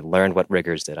lighting did. I learned what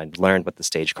riggers did. I learned what the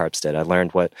stage carps did. I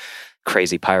learned what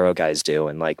crazy pyro guys do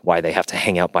and like why they have to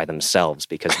hang out by themselves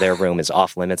because their room is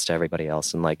off limits to everybody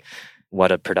else, and like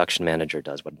what a production manager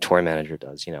does, what a tour manager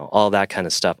does, all that kind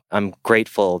of stuff. I'm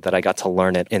grateful that I got to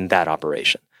learn it in that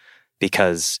operation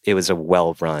because it was a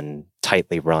well-run,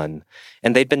 tightly run,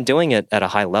 and they'd been doing it at a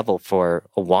high level for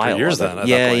a while. For years then.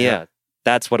 Yeah.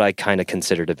 That's what I kind of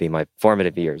consider to be my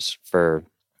formative years for,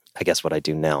 I guess, what I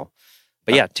do now.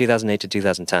 But yeah, 2008 to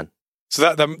 2010. So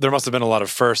that there must have been a lot of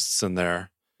firsts in there.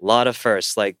 A lot of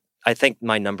firsts. Like, I think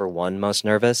my number one most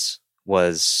nervous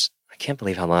was, I can't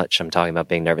believe how much I'm talking about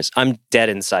being nervous. I'm dead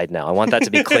inside now. I want that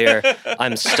to be clear.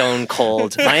 I'm stone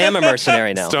cold. I am a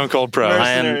mercenary now. Stone cold pro. I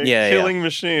am, killing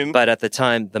machine. But at the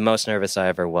time, the most nervous I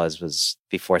ever was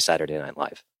before Saturday Night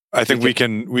Live. I think we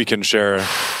can share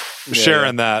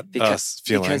in that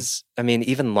feeling. Because, I mean,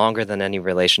 even longer than any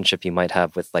relationship you might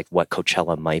have with like what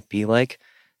Coachella might be like,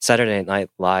 Saturday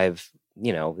Night Live,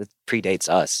 it predates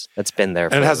us. It's been there.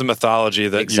 And it has a mythology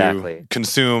that you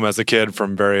consume as a kid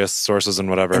from various sources and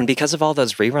whatever. And because of all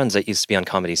those reruns that used to be on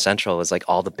Comedy Central, it was like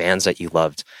all the bands that you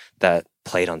loved that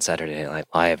played on Saturday Night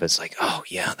Live. It's like, oh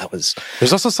yeah, that was...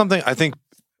 There's also something, I think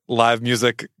live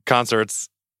music concerts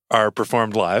are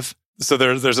performed live. So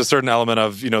there's a certain element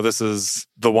of, this is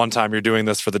the one time you're doing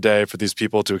this for the day for these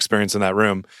people to experience in that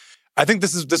room. I think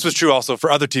this was true also for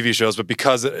other TV shows, but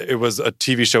because it was a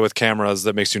TV show with cameras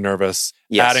that makes you nervous,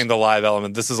 adding the live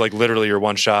element, this is like literally your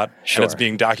one shot, and it's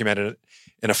being documented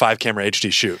in a 5-camera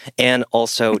HD shoot. And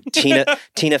also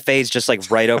Tina Fey's just like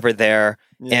right over there,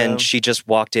 and she just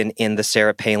walked in the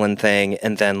Sarah Palin thing,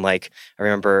 and then like I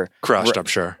remember crushed. I'm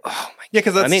sure. Oh my. Yeah,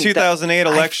 because that's 2008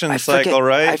 election cycle,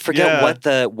 right? I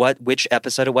forget which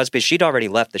episode it was, but she'd already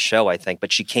left the show, I think,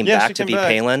 but she came back to be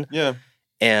Palin. Yeah.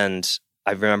 And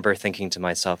I remember thinking to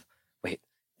myself, wait,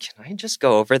 can I just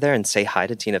go over there and say hi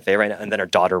to Tina Fey right now? And then her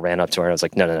daughter ran up to her and I was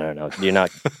like, no, you're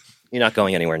not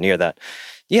going anywhere near that.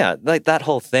 Yeah, like that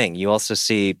whole thing. You also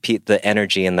see the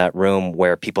energy in that room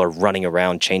where people are running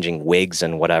around changing wigs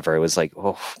and whatever. It was like,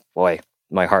 oh boy,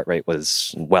 my heart rate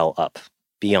was well up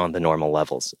beyond the normal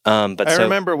levels. But I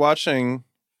remember watching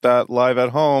that live at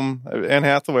home. Anne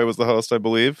Hathaway was the host, I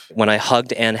believe. When I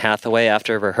hugged Anne Hathaway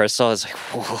after rehearsal, I was like,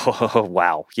 whoa,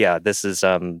 wow. Yeah, this is,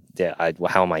 how am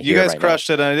I here? You guys crushed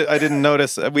it. And I didn't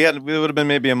notice. It would have been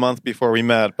maybe a month before we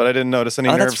met, but I didn't notice any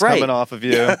nerves coming off of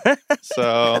you.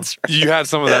 So you had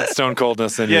some of that stone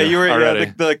coldness in you. Yeah, you were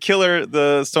already. The killer,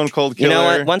 the stone cold killer. You know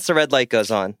what? Once the red light goes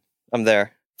on, I'm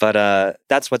there. But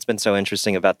that's what's been so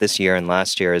interesting about this year and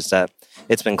last year is that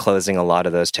it's been closing a lot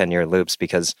of those 10-year loops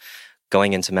because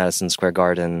going into Madison Square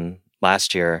Garden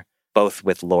last year, both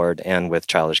with Lorde and with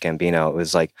Childish Gambino, it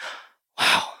was like,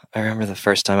 wow, I remember the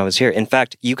first time I was here. In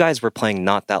fact, you guys were playing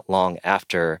not that long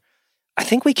after, I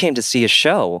think we came to see a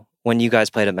show when you guys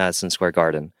played at Madison Square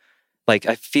Garden. Like,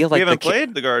 I feel like we haven't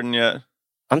played the Garden yet.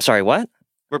 I'm sorry, what?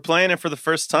 We're playing it for the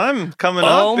first time coming up.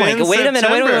 Oh my God! Wait a minute!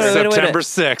 September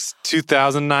 6th,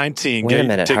 2019. Wait a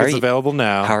minute! Tickets available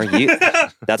now. How are you?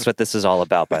 That's what this is all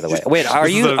about, by the way. Wait, how are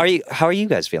you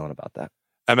guys feeling about that?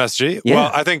 MSG? Yeah.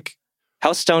 Well, I think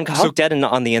how dead and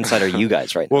on the inside are you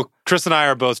guys right now? Well, Chris and I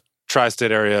are both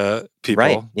tri-state area people,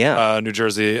 right? Yeah, New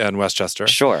Jersey and Westchester.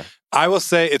 Sure. I will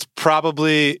say it's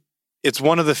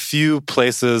one of the few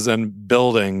places and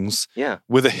buildings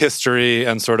with a history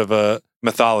and sort of a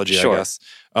mythology, I guess.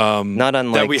 Not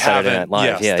unlike that we Saturday Night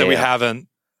Live. Yes, we haven't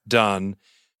done.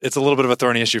 It's a little bit of a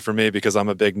thorny issue for me because I'm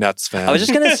a big Nets fan. I was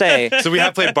just going to say. So we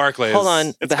have played Barclays. Hold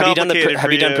on. Have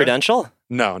you done Prudential?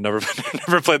 No, never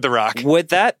played the Rock. Would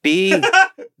that be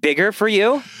bigger for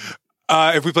you?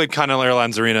 If we played Continental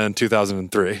Airlines Arena in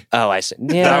 2003. Oh, I see.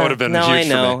 Yeah, that would have been huge I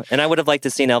know. for me. And I would have liked to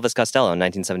see Elvis Costello in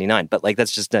 1979, but like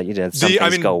that's just some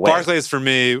things go away. Barclays for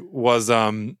me was,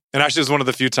 and actually it was one of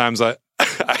the few times I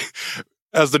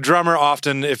as the drummer,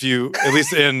 often if you, at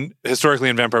least historically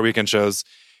in Vampire Weekend shows,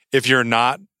 if you're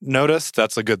not noticed,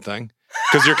 that's a good thing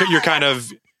because you're kind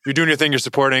of you're doing your thing, you're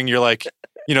supporting, you're like.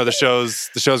 The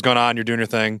show's going on, you're doing your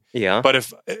thing. Yeah. But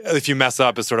if you mess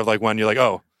up, it's sort of like when you're like,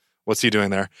 oh, what's he doing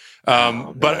there?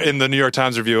 But in the New York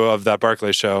Times review of that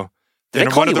Barclays show, they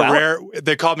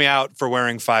called me out for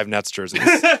wearing 5 Nets jerseys.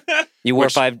 You wore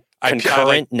 5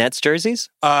 concurrent Nets jerseys?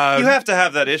 You have to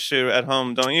have that issue at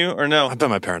home, don't you? Or no? I bet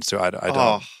my parents do. I don't.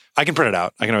 Oh. I can print it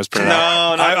out. I can always print it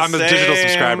out. No, I'm a digital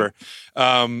subscriber.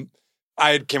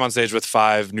 I came on stage with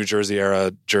 5 New Jersey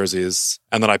era jerseys,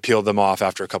 and then I peeled them off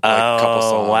after a couple songs.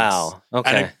 Oh, wow.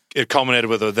 Okay. And it culminated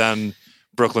with a then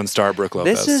Brooklyn star, Brooke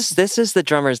Lopez. This is the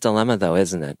drummer's dilemma, though,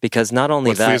 isn't it? Because not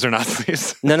only that, sleeves or not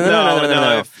sleeves.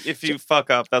 No. If you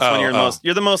fuck up, that's when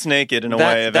you're the most naked in a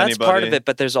way of anybody. That's part of it,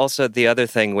 but there's also the other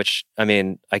thing, which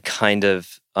I kind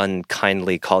of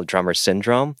unkindly call drummer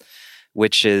syndrome,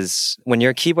 which is when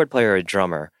you're a keyboard player or a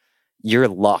drummer. You're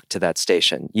locked to that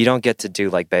station. You don't get to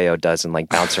do like Baio does and like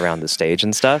bounce around the stage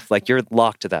and stuff. Like you're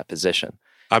locked to that position.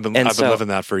 I've been living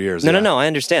that for years. No. I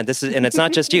understand. And it's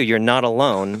not just you. You're not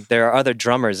alone. There are other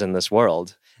drummers in this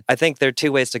world. I think there are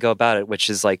 2 ways to go about it, which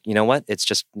is like, you know what?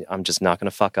 I'm just not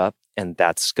going to fuck up, and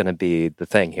that's going to be the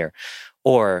thing here.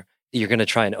 Or you're going to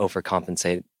try and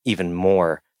overcompensate even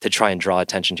more to try and draw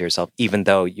attention to yourself, even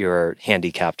though you're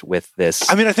handicapped with this.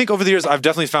 I think over the years, I've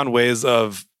definitely found ways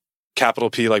of capital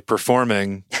P, like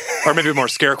performing, or maybe more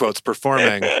scare quotes,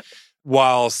 performing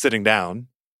while sitting down.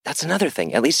 That's another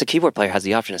thing. At least a keyboard player has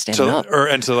the option of standing up.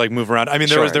 And to like move around.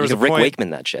 There was a Rick point, Wakeman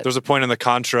that shit. There was a point in the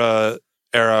Contra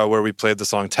era where we played the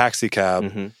song Taxi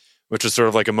Cab, which was sort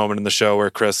of like a moment in the show where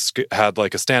Chris had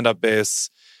like a stand-up bass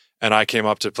and I came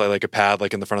up to play like a pad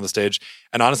like in the front of the stage.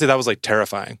 And honestly, that was like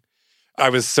terrifying. I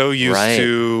was so used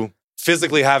to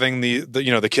physically having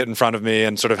the kit in front of me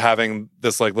and sort of having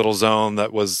this like little zone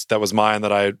that was mine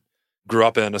that I grew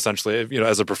up in essentially,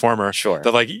 as a performer. Sure.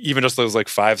 That like even just those like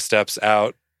 5 steps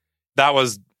out, that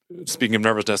was, speaking of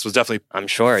nervousness, was definitely, I'm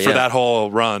sure, for that whole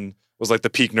run was like the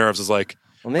peak nerves was like,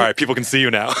 all right, people can see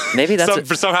you now. Maybe that's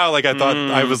for somehow like I thought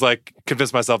I was like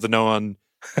convinced myself that no one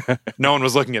No one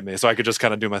was looking at me, so I could just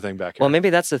kind of do my thing back here. Well, maybe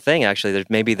that's the thing, actually.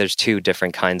 There's two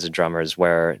different kinds of drummers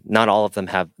where not all of them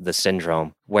have the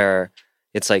syndrome where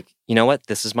it's like, you know what?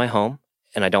 This is my home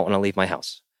and I don't want to leave my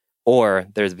house. Or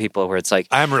there's the people where it's like,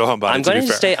 I'm a real homebody. I'm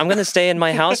going to stay in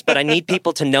my house, but I need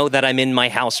people to know that I'm in my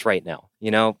house right now.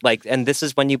 Like, and this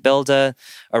is when you build a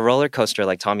roller coaster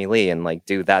like Tommy Lee and like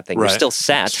do that thing. Right. You're still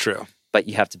sat, That's true. But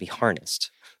you have to be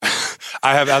harnessed.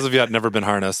 I have, as of yet, never been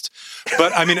harnessed.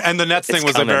 But I mean, and the Nets thing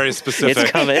was a very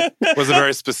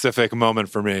specific moment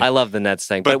for me. I love the Nets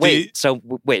thing. But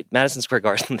wait, Madison Square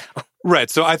Garden though. Right.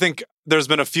 So I think there's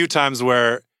been a few times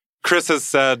where Chris has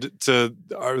said to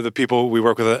the people we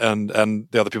work with and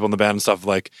the other people in the band and stuff,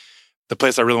 like, the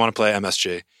place I really want to play,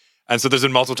 MSG. And so there's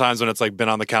been multiple times when it's like been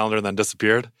on the calendar and then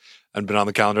disappeared, and been on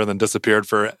the calendar and then disappeared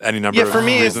for any number of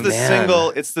reasons. Yeah, for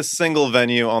me, it's the single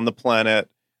venue on the planet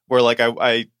where like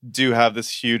I do have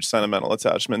this huge sentimental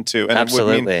attachment to. And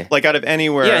absolutely. It would mean, like out of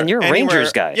anywhere. Yeah, and you're a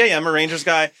Rangers guy. Yeah, I'm a Rangers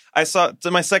guy.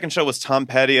 My second show was Tom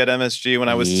Petty at MSG when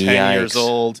I was 10 years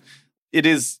old. It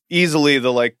is easily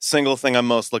the like single thing I'm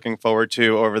most looking forward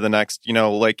to over the next,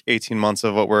 like 18 months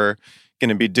of what we're going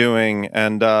to be doing.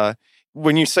 And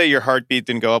when you say your heartbeat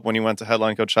didn't go up when you went to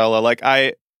headline Coachella, like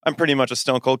I'm pretty much a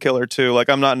stone cold killer too. Like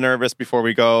I'm not nervous before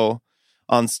we go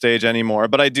on stage anymore,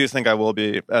 but I do think I will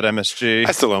be at MSG.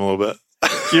 I still am a little bit.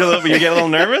 You get a little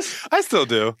nervous? I still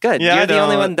do. Good. Yeah, you're the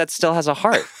only one that still has a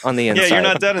heart on the inside. Yeah, you're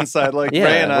not dead inside like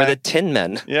Ray and I. We're the Tin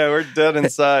Men. Yeah, we're dead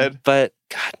inside. But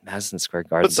God, Madison Square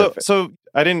Garden. But so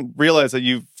I didn't realize that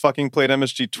you fucking played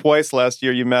MSG twice last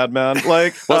year, you madman.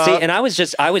 Like, well, see, and I was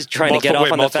trying to get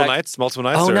off on the fact. Multiple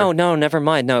nights. Oh no, never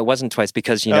mind. No, it wasn't twice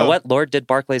because you know what? Lorde did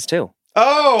Barclays too.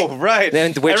 Oh, right.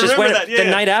 Which is when the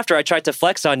night after I tried to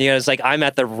flex on you. I was like, I'm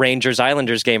at the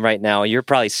Rangers-Islanders game right now. You're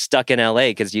probably stuck in LA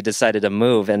because you decided to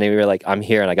move. And you were like, I'm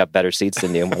here and I got better seats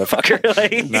than you, motherfucker.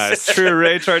 Like, nice. True.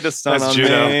 Ray tried to stun on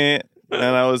me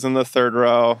and I was in the third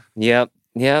row. Yep.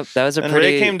 That was a pretty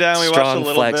Ray came down, we strong watched a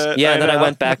little flex. bit. Yeah, and then I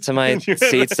went back to my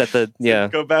seats at the,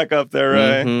 Go back up there,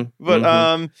 Ray.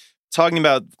 But talking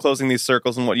about closing these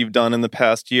circles and what you've done in the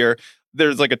past year,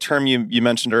 there's like a term you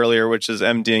mentioned earlier, which is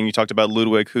MDing. You talked about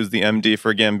Ludwig, who's the MD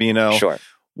for Gambino. Sure.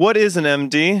 What is an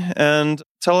MD? And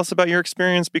tell us about your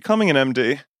experience becoming an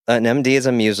MD. An MD is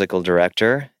a musical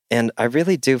director. And I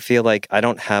really do feel like I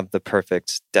don't have the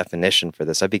perfect definition for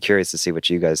this. I'd be curious to see what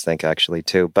you guys think actually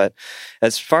too. But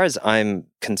as far as I'm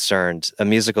concerned, a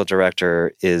musical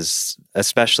director is,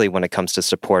 especially when it comes to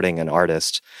supporting an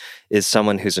artist, is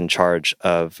someone who's in charge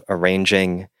of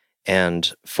arranging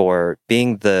and for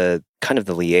being the kind of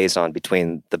the liaison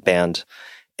between the band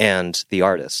and the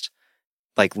artist.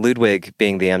 Like Ludwig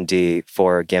being the MD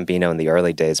for Gambino in the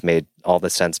early days made all the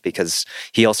sense because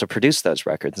he also produced those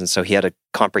records. And so he had a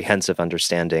comprehensive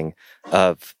understanding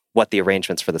of what the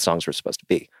arrangements for the songs were supposed to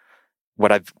be.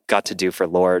 What I've got to do for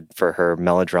Lorde for her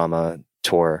melodrama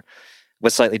tour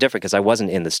was slightly different because I wasn't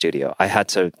in the studio. I had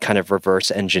to kind of reverse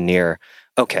engineer,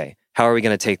 okay, how are we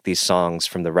going to take these songs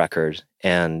from the record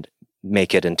and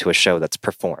make it into a show that's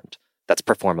performed, that's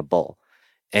performable?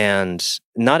 And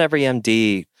not every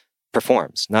MD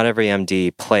performs. Not every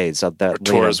MD plays that or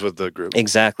tours with the group.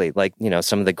 Exactly. Like,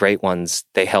 some of the great ones,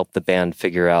 they help the band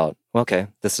figure out, okay,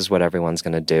 this is what everyone's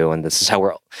going to do. And this is how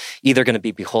we're either going to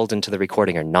be beholden to the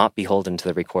recording or not beholden to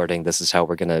the recording. This is how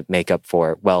we're going to make up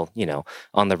for,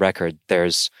 on the record,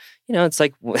 there's, it's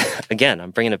like, again,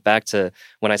 I'm bringing it back to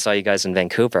when I saw you guys in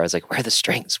Vancouver. I was like, where are the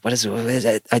strings? What is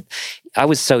it? I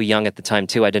was so young at the time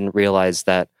too. I didn't realize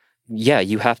that,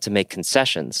 you have to make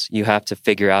concessions. You have to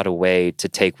figure out a way to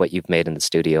take what you've made in the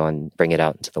studio and bring it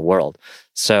out into the world.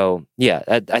 So,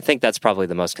 I think that's probably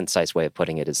the most concise way of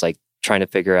putting it is like trying to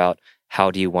figure out how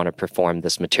do you want to perform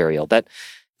this material that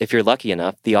if you're lucky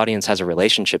enough, the audience has a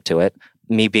relationship to it.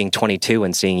 Me being 22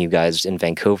 and seeing you guys in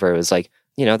Vancouver, it was like,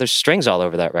 there's strings all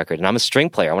over that record and I'm a string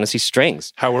player. I want to see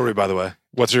strings. How were we, by the way?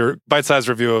 What's your bite-sized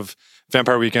review of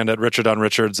Vampire Weekend at Richard on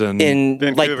Richards in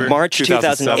Vancouver. Like March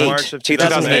 2008.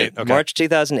 2008. Okay. March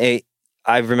 2008.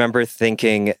 I remember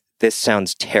thinking, this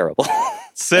sounds terrible.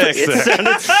 Sick. It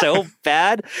sounded so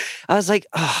bad. I was like,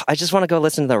 I just want to go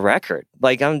listen to the record.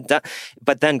 Like I'm done.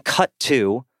 But then cut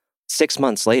to 6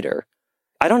 months later.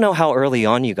 I don't know how early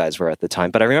on you guys were at the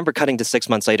time, but I remember cutting to 6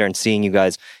 months later and seeing you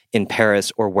guys in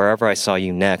Paris or wherever I saw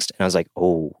you next. And I was like,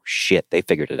 oh shit, they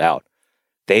figured it out.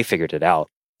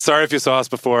 Sorry if you saw us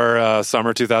before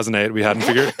summer 2008. We hadn't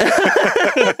figured.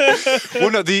 I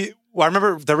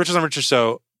remember the Richards on Richards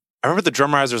show. I remember the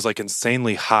drum riser is like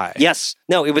insanely high. Yes.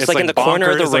 No, it was like in the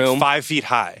corner of the room. It's like 5 feet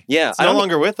high. Yeah. It's no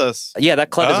longer with us. Yeah, that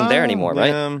club isn't there anymore,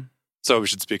 right? So we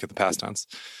should speak at the past tense.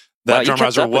 That drum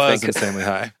riser was insanely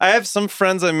high. I have some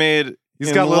friends I made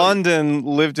in London,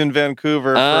 lived in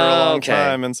Vancouver for a long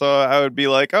time. And so I would be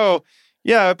like, oh,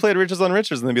 yeah, I played Riches on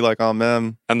Riches. And they'd be like, oh,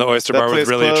 man. And the Oyster Bar with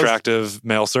really attractive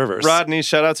male servers. Rodney,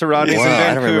 shout out to Rodney's in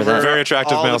Vancouver. Very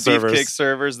attractive all male the servers. Beefcake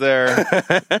servers there.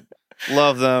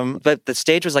 Love them. But the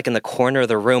stage was like in the corner of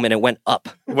the room and it went up.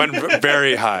 Went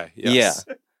very high. Yes.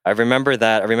 Yeah. I remember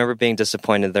that. I remember being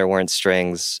disappointed there weren't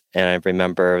strings. And I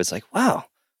remember I was like, wow,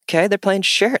 okay, they're playing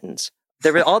Sheratons.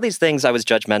 There were all these things I was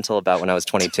judgmental about when I was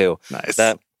 22. Nice.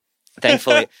 That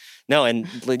thankfully, no, and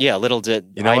yeah, little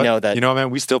did I know that. You know, man,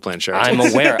 we still playing Sheratons. I'm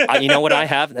aware. You know what I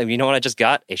have? You know what I just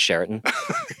got? A Sheraton.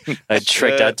 I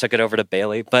tricked out, took it over to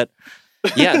Bailey. But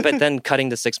yeah, but then cutting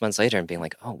to 6 months later and being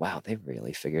like, oh, wow, they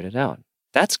really figured it out.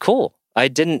 That's cool. I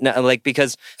didn't know, like,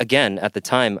 because again, at the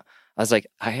time, I was like,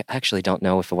 I actually don't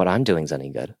know if what I'm doing is any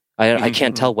good. I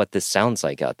can't tell what this sounds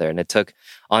like out there. And it took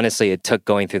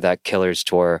going through that Killers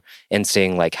tour and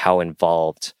seeing like how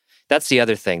involved. That's the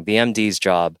other thing. The MD's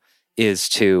job is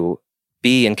to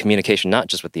be in communication, not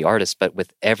just with the artist, but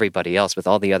with everybody else, with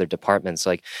all the other departments,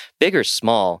 like big or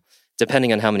small,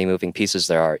 depending on how many moving pieces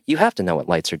there are. You have to know what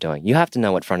lights are doing. You have to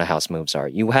know what front of house moves are.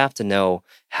 You have to know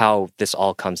how this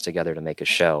all comes together to make a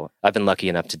show. I've been lucky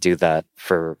enough to do that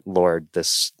for Lorde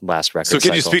this last record cycle. So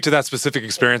can you speak to that specific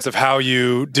experience of how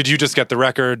did you just get the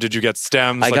record? Did you get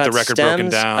stems, like the record broken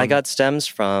down? I got stems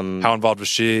from... How involved was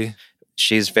she?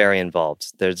 She's very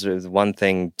involved. There's one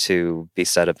thing to be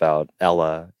said about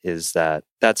Ella is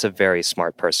that's a very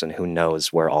smart person who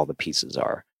knows where all the pieces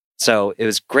are. So it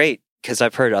was great because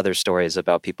I've heard other stories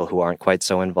about people who aren't quite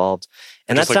so involved.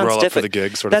 And just that sounds difficult for the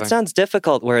gig sort of thing? That sounds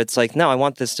difficult where it's like, no, I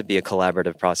want this to be a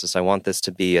collaborative process. I want this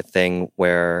to be a thing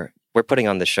where we're putting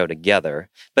on the show together.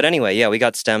 But anyway, yeah, we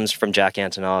got stems from Jack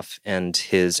Antonoff and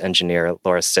his engineer,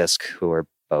 Laura Sisk, who are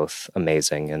both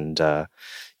amazing. And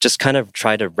just kind of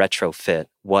try to retrofit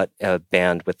what a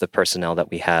band with the personnel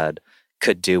that we had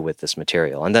could do with this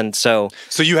material. And then So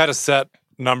you had a set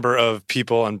number of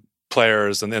people and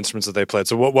players and the instruments that they played.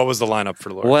 So what was the lineup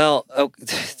for Lorde? Well,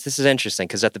 this is interesting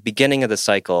because at the beginning of the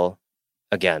cycle,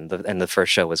 again, the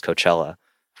first show was Coachella,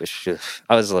 which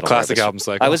I was a little classic nervous. Album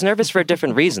cycle. I was nervous for a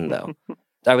different reason, though.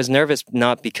 I was nervous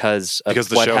not because of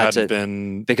the what show had hadn't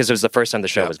been... Because it was the first time the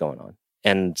show was going on.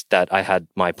 And that I had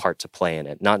my part to play in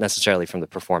it. Not necessarily from the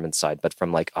performance side, but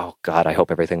from like, oh God, I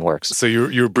hope everything works. So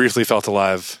you briefly felt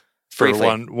alive for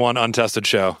one untested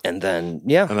show. And then,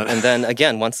 and then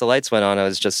again, once the lights went on, I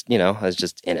was just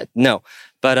in it. No.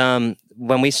 But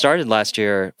when we started last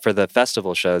year for the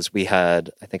festival shows, we had,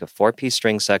 I think, a 4-piece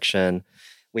string section.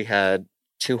 We had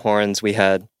 2 horns. We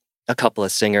had a couple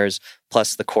of singers,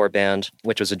 plus the core band,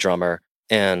 which was a drummer,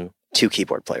 and 2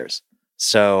 keyboard players.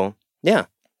 So, yeah.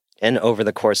 And over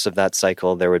the course of that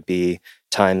cycle, there would be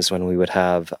times when we would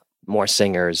have more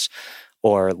singers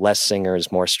or less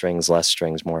singers, more strings, less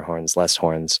strings, more horns, less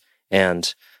horns.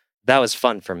 And that was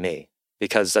fun for me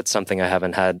because that's something I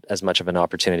haven't had as much of an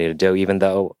opportunity to do, even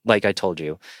though, like I told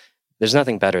you, there's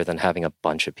nothing better than having a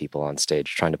bunch of people on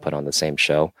stage trying to put on the same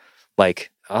show.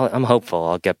 Like, I'm hopeful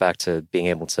I'll get back to being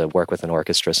able to work with an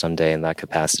orchestra someday in that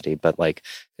capacity. But like,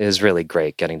 it was really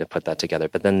great getting to put that together.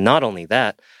 But then not only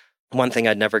that, one thing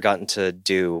I'd never gotten to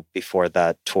do before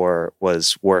that tour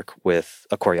was work with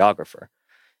a choreographer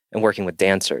and working with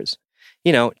dancers.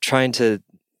 You know, trying to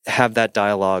have that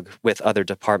dialogue with other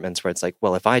departments where it's like,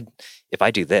 well, if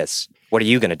I do this, what are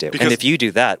you going to do? Because and if you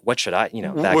do that, what should I, that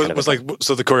kind of was like,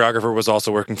 so the choreographer was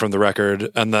also working from the record,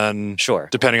 and then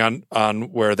depending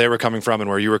on where they were coming from and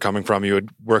where you were coming from, you would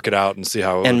work it out and see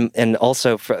how. And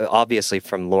also obviously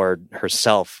from Lorde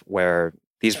herself, where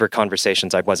these were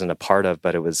conversations I wasn't a part of,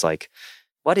 but it was like,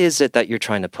 what is it that you're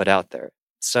trying to put out there?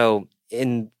 So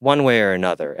in one way or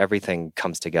another, everything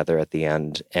comes together at the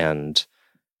end, and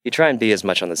you try and be as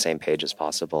much on the same page as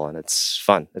possible, and it's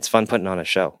fun. It's fun putting on a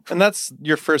show. And that's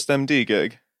your first MD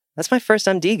gig. That's my first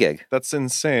MD gig. That's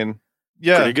insane.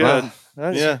 Yeah. Pretty good.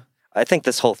 Yeah. I think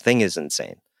this whole thing is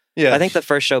insane. Yeah. I think the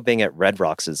first show being at Red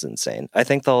Rocks is insane. I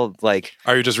think they'll like...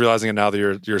 Are you just realizing it now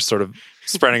that you're sort of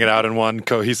spreading it out in one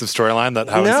cohesive storyline? That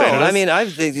how insane it is? No, I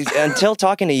mean, until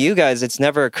talking to you guys, it's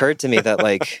never occurred to me that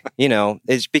like,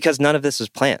 it's because none of this was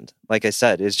planned. Like I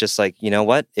said, it's just like, you know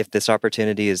what? If this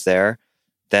opportunity is there,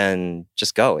 then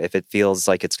just go. If it feels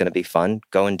like it's going to be fun,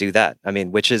 go and do that. I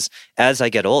mean, which is, as I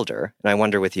get older, and I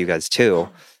wonder with you guys too,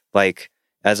 like,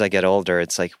 as I get older,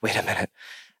 it's like, wait a minute,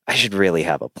 I should really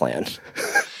have a plan.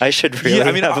 I should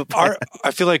really have a plan.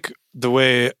 I feel like the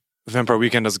way Vampire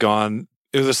Weekend has gone,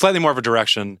 it was a slightly more of a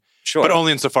direction, but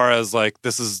only insofar as like,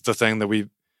 this is the thing that we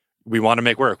want to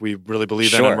make work. We really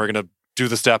believe in, and we're going to do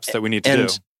the steps that we need to do.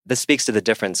 This speaks to the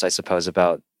difference, I suppose,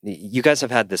 about you guys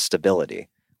have had this stability,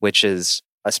 which is,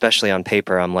 especially on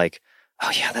paper, I'm like,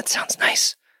 oh yeah, that sounds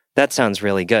nice. That sounds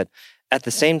really good. At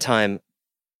the same time,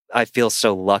 I feel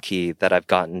so lucky that I've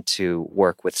gotten to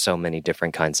work with so many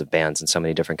different kinds of bands and so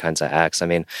many different kinds of acts. I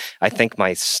mean, I think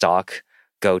my stock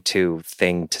go-to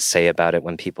thing to say about it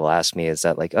when people ask me is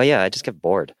that like, oh yeah, I just get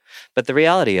bored. But the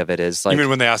reality of it is like... You mean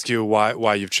when they ask you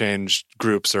why you've changed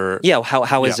groups or... Yeah,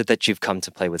 how is it that you've come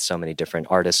to play with so many different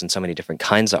artists and so many different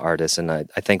kinds of artists? And I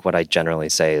think what I generally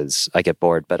say is I get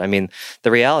bored. But I mean,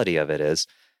 the reality of it is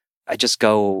I just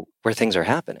go where things are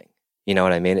happening. You know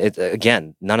what I mean?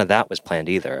 Again, none of that was planned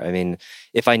either. I mean,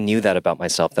 if I knew that about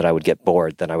myself, that I would get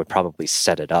bored, then I would probably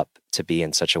set it up to be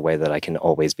in such a way that I can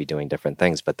always be doing different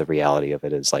things. But the reality of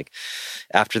it is like,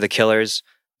 after the Killers,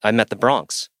 I met the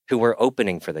Bronx, who were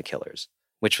opening for the Killers,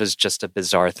 which was just a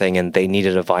bizarre thing. And they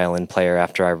needed a violin player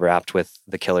after I rapped with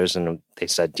the Killers. And they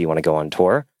said, do you want to go on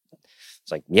tour?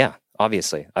 It's like, yeah,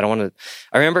 obviously. I don't want to...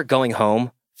 I remember going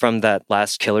home from that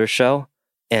last Killers show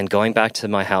and going back to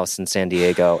my house in San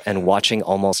Diego and watching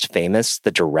Almost Famous,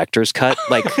 the director's cut,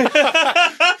 like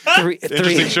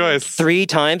Interesting choice. 3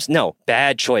 times. No,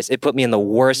 bad choice. It put me in the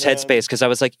worst headspace because I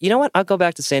was like, you know what? I'll go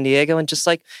back to San Diego and just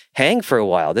like hang for a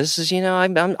while. This is, you know,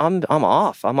 I'm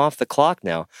off. I'm off the clock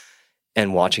now.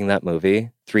 And watching that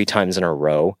movie 3 times in a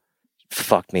row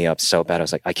fucked me up so bad. I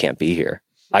was like, I can't be here.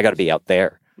 I got to be out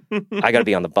there. I got to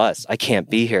be on the bus. I can't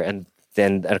be here. And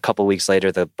then a couple of weeks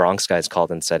later, the Bronx guys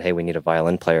called and said, hey, we need a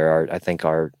violin player. I think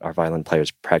our violin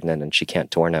player's pregnant and she can't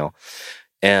tour now.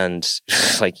 And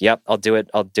like, yep, I'll do it.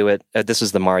 This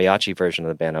is the mariachi version of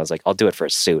the band. I was like, I'll do it for a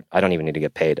suit. I don't even need to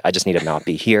get paid. I just need to not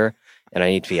be here and I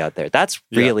need to be out there. That's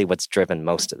really what's driven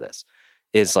most of this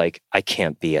is like, I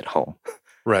can't be at home.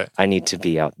 Right. I need to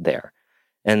be out there.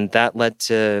 And that led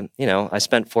to, you know, I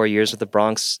spent 4 years with the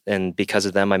Bronx and because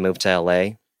of them, I moved to LA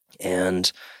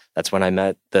and that's when I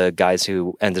met the guys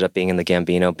who ended up being in the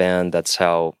Gambino band. That's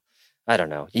how, I don't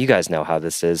know. You guys know how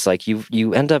this is. Like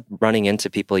you end up running into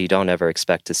people you don't ever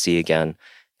expect to see again.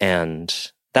 And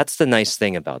that's the nice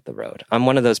thing about the road. I'm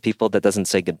one of those people that doesn't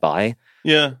say goodbye.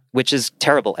 Yeah. Which is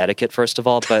terrible etiquette, first of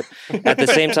all. But at the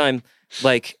same time,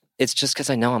 like, it's just because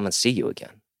I know I'm going to see you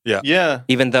again. Yeah. Yeah.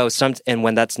 Even though and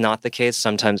when that's not the case,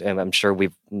 sometimes, and I'm sure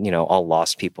we've, you know, all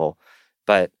lost people.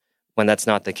 But when that's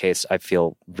not the case, I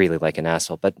feel really like an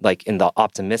asshole. But like in the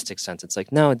optimistic sense, it's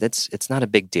like, no, it's not a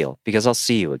big deal because I'll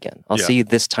see you again. I'll see you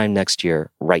this time next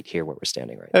year, right here where we're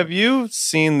standing right now. Have you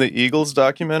seen the Eagles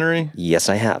documentary? Yes,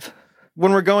 I have.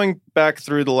 When we're going back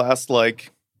through the last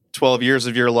like 12 years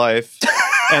of your life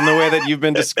and the way that you've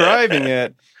been describing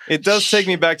it, it does take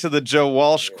me back to the Joe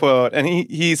Walsh quote. And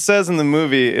he says in the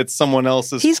movie, it's someone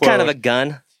else's He's quote. kind of a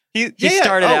gun. He Yeah.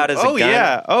 started out as a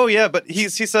gun. Oh yeah. But he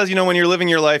says, you know, when you're living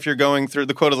your life, you're going through,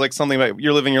 the quote is like something about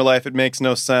you're living your life, it makes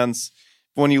no sense.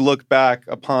 When you look back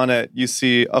upon it, you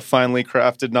see a finely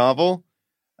crafted novel.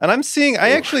 And I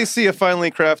actually see a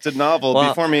finely crafted novel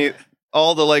before me.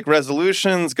 All the like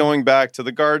resolutions, going back to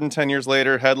the Garden 10 years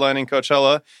later, headlining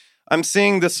Coachella. I'm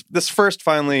seeing this first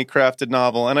finely crafted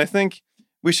novel, and I think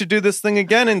we should do this thing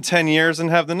again in 10 years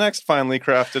and have the next finely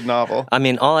crafted novel. I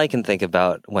mean, all I can think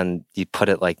about when you put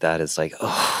it like that is like,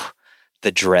 oh,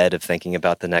 the dread of thinking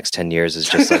about the next 10 years is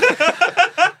just like,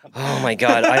 oh my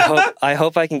God, I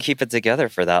hope I can keep it together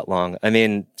for that long. I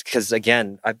mean, because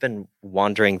again, I've been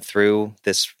wandering through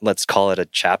this, let's call it a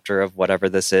chapter of whatever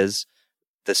this is,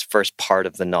 this first part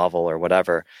of the novel or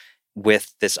whatever,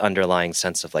 with this underlying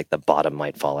sense of like the bottom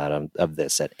might fall out of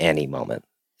this at any moment.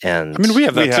 And I mean, we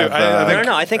have that too.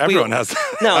 I think everyone has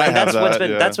that. No, and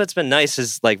that's what's been nice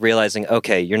is like realizing,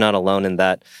 okay, you're not alone in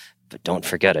that, but don't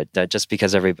forget it. That just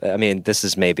because this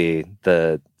is maybe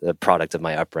the product of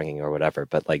my upbringing or whatever,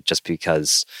 but like just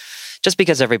because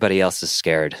everybody else is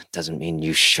scared doesn't mean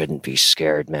you shouldn't be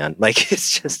scared, man. Like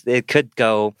it could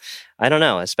go, I don't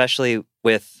know, especially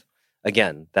with,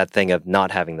 again, that thing of not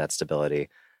having that stability.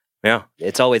 Yeah,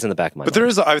 it's always in the back of my mind.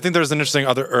 But I think there's an interesting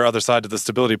other side to the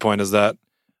stability point is that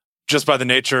just by the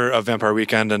nature of Vampire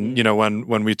Weekend and, you know,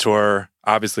 when we tour,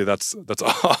 obviously that's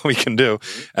all we can do.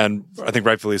 And I think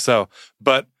rightfully so.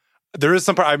 But there is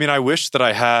some part, I mean, I wish that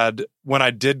I had, when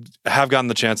I did have gotten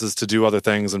the chances to do other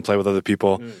things and play with other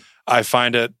people, I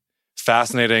find it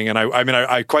fascinating. And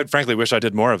I quite frankly wish I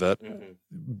did more of it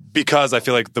because I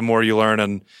feel like the more you learn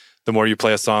and the more you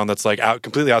play a song that's like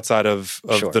completely outside of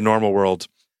the normal world,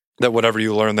 that whatever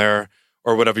you learn there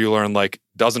or whatever you learn like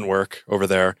doesn't work over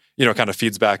there, you know, kind of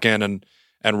feeds back in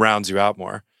and rounds you out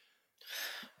more.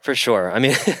 For sure. I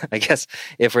mean, I guess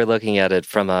if we're looking at it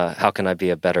from a how can I be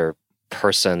a better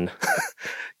person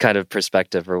kind of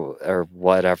perspective or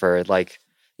whatever, like,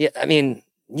 yeah, I mean,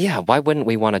 yeah, why wouldn't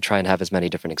we want to try and have as many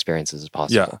different experiences as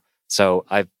possible? Yeah. So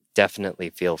I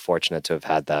definitely feel fortunate to have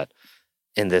had that.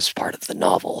 in this part of the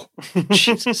novel.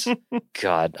 Jesus,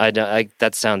 God,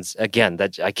 that sounds, again,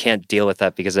 that I can't deal with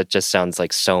that because it just sounds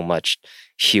like so much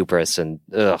hubris and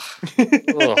ugh.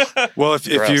 Well,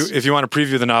 if you want to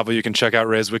preview the novel, you can check out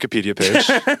Ray's Wikipedia page.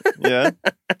 Yeah.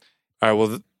 All right.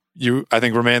 Well, you, I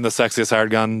think, remain the sexiest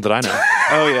hired gun that I know.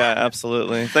 Oh yeah,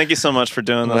 absolutely. Thank you so much for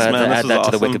doing this, man. This Add was that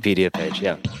awesome. to the Wikipedia page.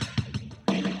 Yeah.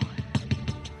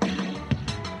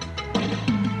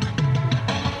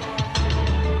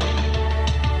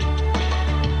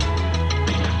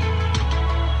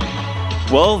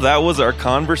 Well, that was our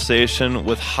conversation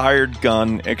with hired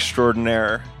gun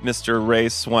extraordinaire, Mr. Ray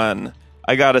Suen.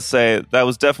 I gotta say, that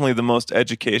was definitely the most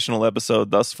educational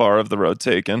episode thus far of The Road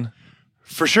Taken.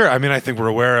 For sure. I mean, I think we're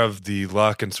aware of the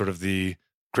luck and sort of the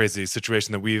crazy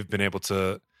situation that we've been able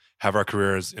to have our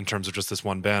careers in terms of just this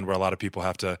one band where a lot of people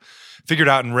have to figure it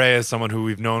out. And Ray is someone who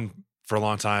we've known for a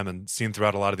long time and seen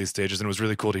throughout a lot of these stages. And it was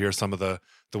really cool to hear some of the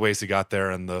ways he got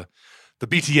there and the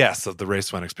BTS of the Ray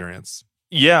Suen experience.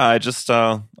 Yeah,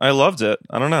 I loved it.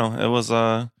 I don't know. It was,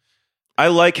 I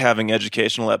like having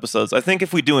educational episodes. I think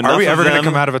if we do enough Are we ever going to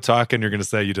come out of a talk and you're going to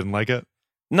say you didn't like it?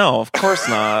 No, of course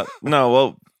not. No,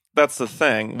 well, that's the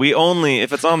thing. We only,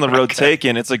 if it's on The Road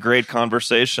Taken, it's a great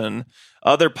conversation.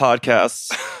 Other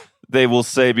podcasts, they will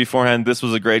say beforehand, this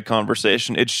was a great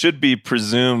conversation. It should be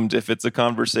presumed if it's a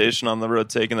conversation on The Road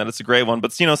Taken that it's a great one.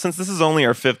 But, you know, since this is only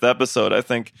our 5th episode, I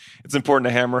think it's important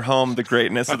to hammer home the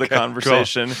greatness of the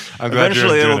conversation. Cool.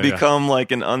 Eventually it'll become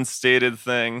like an unstated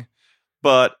thing.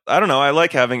 But I don't know. I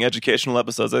like having educational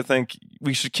episodes. I think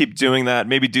we should keep doing that.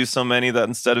 Maybe do so many that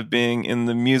instead of being in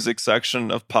the music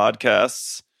section of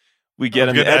podcasts, we get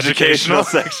in the educational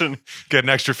section. Get an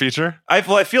extra feature? I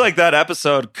feel like that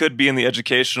episode could be in the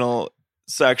educational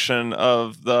section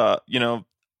of the, you know,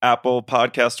 Apple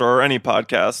podcast store or any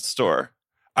podcast store.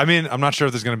 I mean, I'm not sure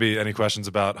if there's going to be any questions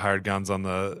about hired guns on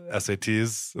the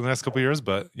SATs in the next couple of years,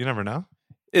 but you never know.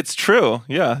 It's true.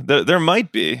 Yeah, there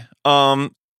might be.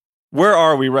 Where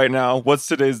are we right now? What's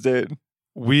today's date?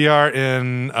 We are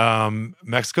in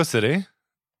Mexico City.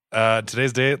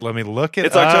 Today's date, let me look it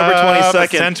It's October 22nd.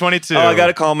 It's 10/22. Oh, I got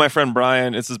to call my friend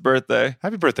Brian. It's his birthday.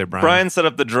 Happy birthday, Brian. Brian set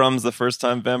up the drums the first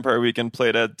time Vampire Weekend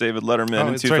played at David Letterman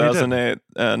in 2008.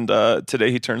 And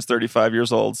today he turns 35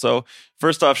 years old. So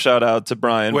first off, shout out to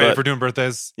Brian. Wait, if we're doing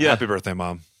birthdays, yeah. Happy birthday,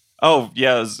 Mom. Oh,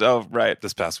 yeah. Right.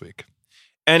 This past week.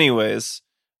 Anyways,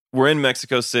 we're in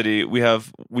Mexico City. We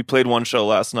played one show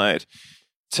last night.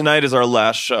 Tonight is our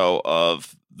last show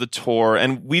of the tour,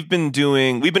 and we've been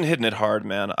hitting it hard,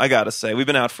 man. I gotta say, we've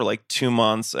been out for like 2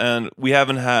 months, and we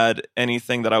haven't had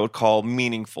anything that I would call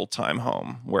meaningful time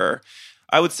home. Where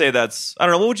I would say that's, I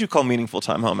don't know, what would you call meaningful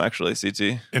time home? Actually,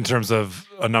 CT, in terms of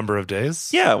a number of days.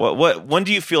 Yeah. When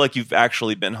do you feel like you've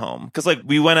actually been home? Because like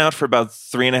we went out for about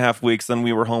 3.5 weeks, then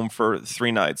we were home for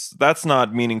 3 nights. That's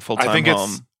not meaningful time home. I think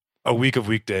it's a week of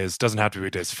weekdays. Doesn't have to be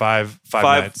weekdays. Five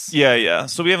nights. Yeah.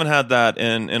 So we haven't had that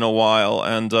in a while.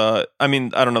 And I mean,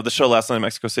 I don't know. The show last night in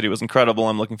Mexico City was incredible.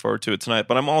 I'm looking forward to it tonight.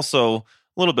 But I'm also a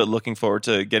little bit looking forward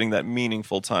to getting that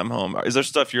meaningful time home. Is there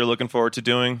stuff you're looking forward to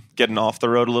doing? Getting off the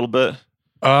road a little bit?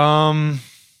 I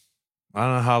don't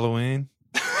know, Halloween.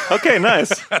 Okay,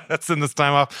 nice. That's in this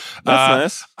time off.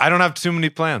 That's nice. I don't have too many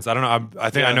plans. I don't know. I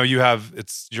think I know you have.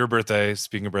 It's your birthday.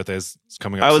 Speaking of birthdays, it's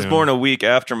coming up. I was soon. born a week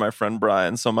after my friend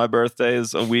Brian, so my birthday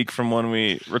is a week from when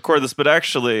we record this. But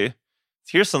actually,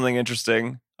 here's something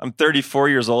interesting. I'm 34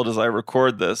 years old as I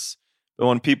record this, but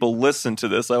when people listen to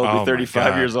this, I will be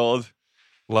 35 years old.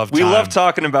 We love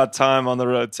talking about time on The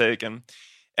Road Taken.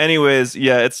 Anyways,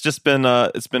 yeah, it's just been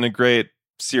a great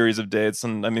series of dates,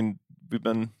 and I mean, we've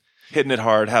been hitting it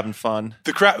hard, having fun.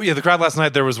 The crowd last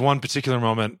night, there was one particular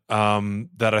moment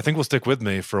that I think will stick with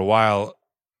me for a while.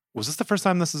 Was this the first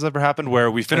time this has ever happened?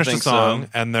 Where we finished a song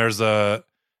and there's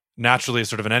naturally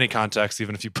sort of in any context,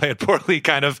 even if you play it poorly,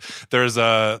 kind of, there's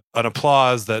an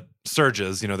applause that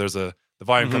surges. You know, the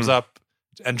volume comes up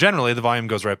and generally the volume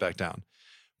goes right back down.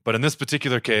 But in this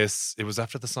particular case, it was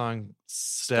after the song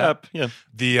Step. Yeah.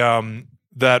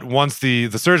 That once the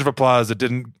surge of applause,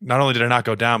 not only did it not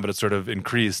go down, but it sort of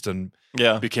increased and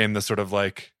became this sort of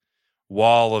like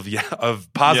wall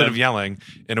of positive yelling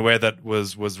in a way that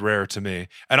was rare to me.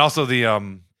 And also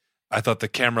I thought the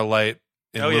camera light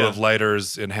in lieu of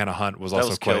lighters in Hannah Hunt was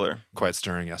also quite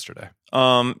stirring yesterday.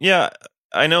 Yeah,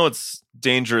 I know it's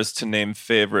dangerous to name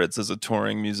favorites as a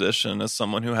touring musician, as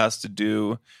someone who has to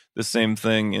do the same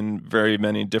thing in very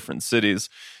many different cities.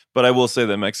 But I will say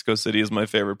that Mexico City is my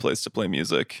favorite place to play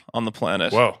music on the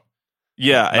planet. Whoa.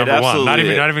 Yeah, Number it absolutely.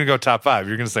 One. Not even go top 5.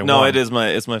 You're going to say no, one.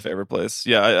 It's my favorite place.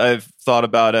 Yeah, I've thought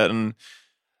about it, and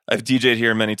I've DJ'd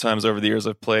here many times over the years.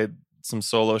 I've played some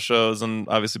solo shows and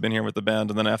obviously been here with the band.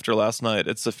 And then after last night,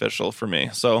 it's official for me.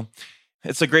 So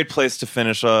it's a great place to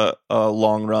finish a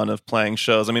long run of playing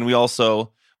shows. I mean, we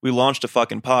launched a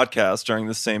fucking podcast during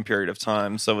the same period of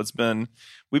time. So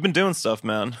we've been doing stuff,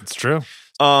 man. It's true.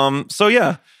 So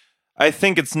yeah, I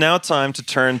think it's now time to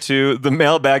turn to the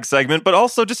mailbag segment, but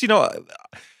also just,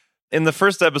 in the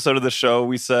first episode of the show,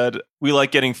 we said we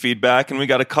like getting feedback, and we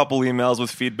got a couple emails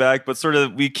with feedback, but sort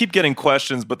of we keep getting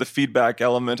questions, but the feedback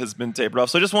element has been tapered off.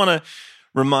 So I just want to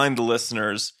remind the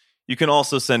listeners, you can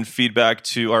also send feedback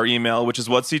to our email, which is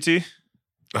what, CT?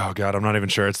 Oh, God, I'm not even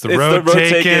sure. It's the road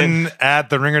taken at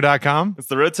theringer.com. It's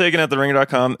the road taken at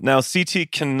theringer.com. Now, CT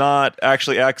cannot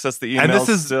actually access the email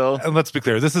still. And let's be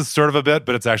clear, this is sort of a bit,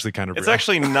 but it's actually kind of It's real.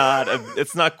 actually not.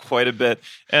 It's not quite a bit.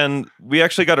 And we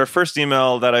actually got our first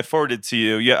email that I forwarded to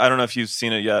you. Yeah, I don't know if you've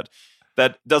seen it yet.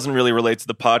 That doesn't really relate to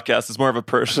the podcast. It's more of a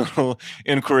personal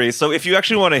inquiry. So if you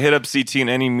actually want to hit up CT in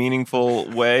any meaningful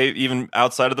way, even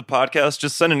outside of the podcast,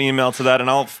 just send an email to that, and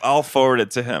I'll forward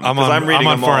it to him. I'm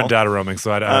on foreign data roaming,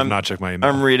 so I have not checked my email.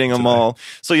 I'm reading them all.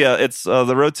 So yeah, it's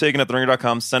the road taken at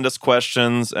theringer.com. Send us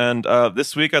questions. And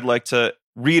this week I'd like to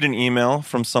read an email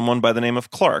from someone by the name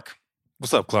of Clark.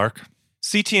 What's up, Clark?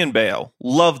 CT and Baio,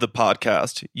 love the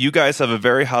podcast. You guys have a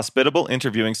very hospitable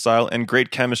interviewing style and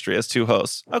great chemistry as two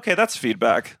hosts. Okay, that's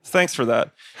feedback. Thanks for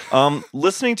that.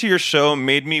 Listening to your show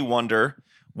made me wonder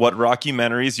what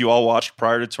rockumentaries you all watched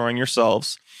prior to touring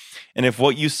yourselves, and if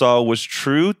what you saw was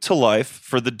true to life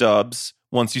for the dubs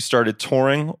once you started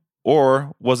touring,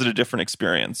 or was it a different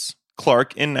experience?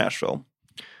 Clark in Nashville.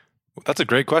 That's a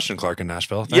great question, Clark in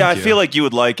Nashville. Thank you. I you. feel like you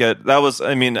would like it. That was,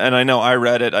 and I know I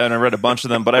read it, and I read a bunch of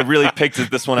them, but I really picked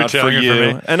this one out for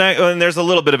you. And there's a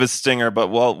little bit of a stinger, but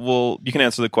you can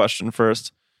answer the question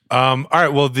first. All right.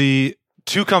 Well, the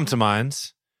two come to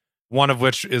mind. One of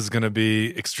which is going to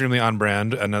be extremely on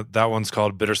brand, and that one's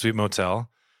called Bittersweet Motel,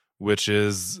 which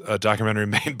is a documentary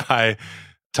made by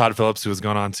Todd Phillips, who has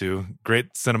gone on to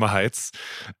great Cinema Heights.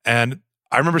 And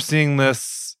I remember seeing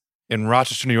this in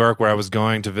Rochester, New York, where I was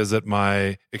going to visit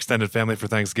my extended family for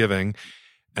Thanksgiving,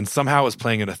 and somehow it was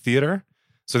playing in a theater.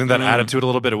 So I think that added to it a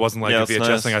little bit. It wasn't like a VHS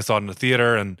nice thing. I saw it in a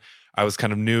theater, and I was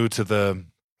kind of new to the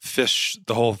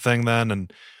whole thing then.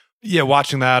 And yeah,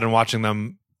 watching that and watching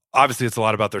them, obviously it's a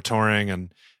lot about their touring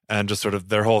and just sort of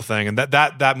their whole thing. And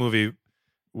that movie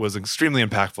was extremely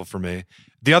impactful for me.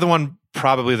 The other one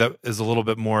probably that is a little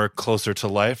bit more closer to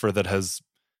life, or that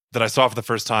I saw for the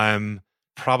first time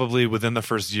probably within the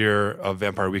first year of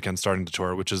Vampire Weekend starting to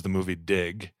tour, which is the movie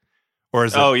Dig. Or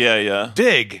is it yeah.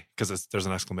 Dig? Because there's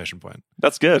an exclamation point.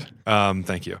 That's good.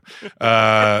 Thank you.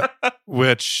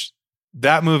 Which,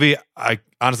 that movie, I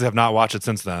honestly have not watched it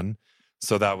since then.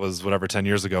 So that was 10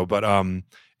 years ago. But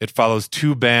it follows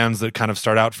two bands that kind of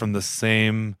start out from the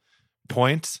same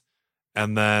point,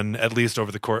 and then at least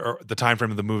over the time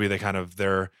frame of the movie,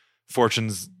 their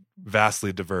fortunes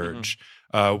vastly diverge.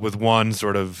 With one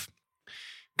sort of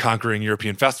conquering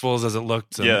European festivals as it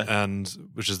looked, and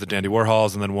which is the Dandy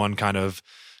Warhols, and then one kind of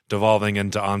devolving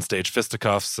into onstage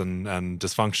fisticuffs and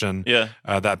dysfunction.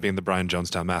 That being the Brian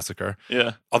Jonestown Massacre.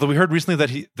 Although we heard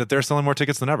recently that they're selling more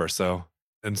tickets than ever. So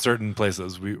in certain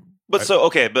places, But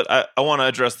I want to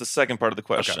address the second part of the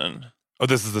question. Okay. Oh,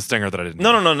 this is the stinger that I didn't.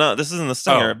 No. This isn't the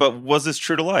stinger. But was this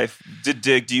true to life?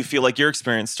 Do you feel like your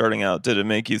experience starting out, did it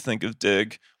make you think of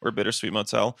Dig or Bittersweet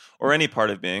Motel or any part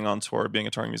of being on tour, being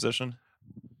a touring musician?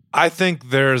 I think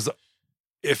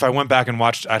if I went back and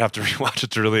watched, I'd have to rewatch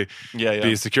it to really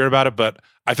be secure about it. But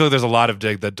I feel like there's a lot of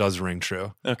Dig that does ring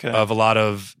true. Okay. Of a lot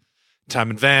of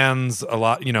time in vans, a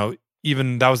lot,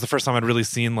 even that was the first time I'd really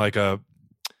seen like a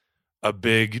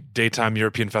big daytime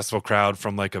European festival crowd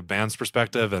from like a band's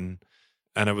perspective. And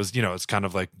it was, it's kind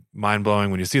of like mind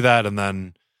blowing when you see that. And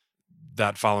then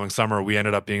that following summer, we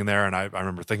ended up being there. And I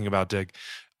remember thinking about Dig.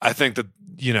 I think that,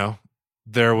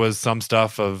 there was some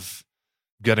stuff of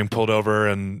getting pulled over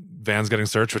and vans getting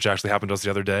searched, which actually happened to us the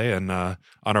other day, and on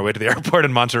our way to the airport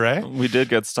in Monterey. We did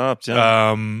get stopped,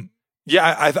 yeah.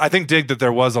 I think Dig, that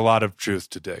there was a lot of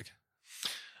truth to Dig.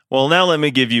 Well, now let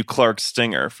me give you Clark's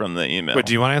stinger from the email. Wait,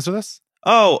 do you want to answer this?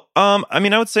 I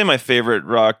would say my favorite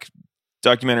rock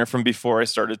documentary from before I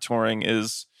started touring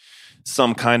is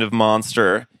Some Kind of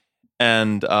Monster,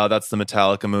 and that's the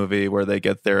Metallica movie where they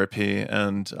get therapy,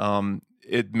 and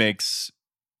it makes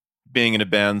being in a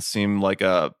band seem like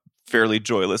a fairly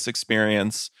joyless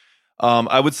experience.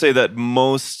 I would say that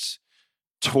most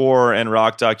tour and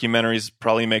rock documentaries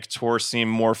probably make tour seem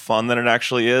more fun than it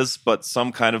actually is, but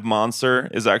Some Kind of Monster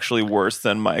is actually worse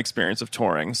than my experience of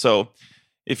touring. So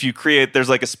if you there's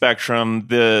like a spectrum,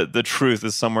 the truth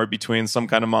is somewhere between Some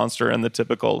Kind of Monster and the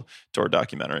typical tour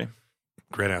documentary.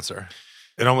 Great answer.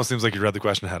 It almost seems like you read the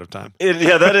question ahead of time.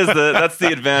 That's the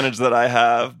advantage that I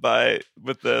have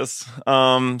with this.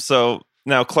 So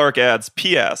now Clark adds,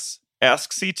 P.S.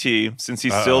 Ask CT since he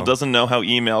still doesn't know how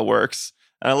email works.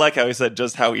 And I like how he said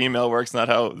just how email works, not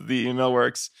how the email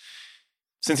works.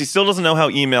 Since he still doesn't know how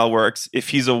email works, if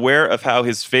he's aware of how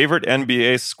his favorite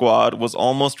NBA squad was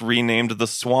almost renamed the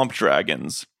Swamp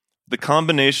Dragons. The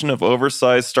combination of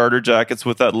oversized starter jackets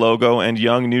with that logo and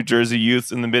young New Jersey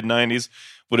youths in the mid-90s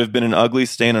would have been an ugly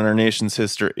stain on our nation's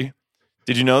history.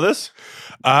 Did you know this?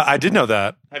 I did know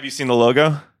that. Have you seen the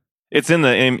logo? It's in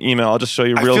the email. I'll just show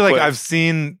you real quick. I feel like I've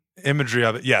seen imagery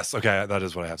of it. Yes, okay, that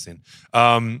is what I have seen.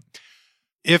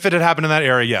 If it had happened in that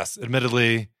era, yes,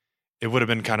 admittedly, it would have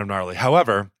been kind of gnarly.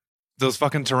 However, those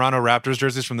fucking Toronto Raptors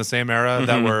jerseys from the same era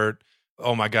that were,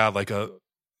 oh my God, like the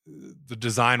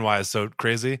design-wise so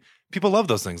crazy, people love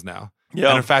those things now. Yeah.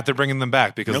 And in fact, they're bringing them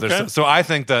back because they're so I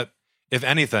think that, if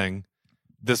anything,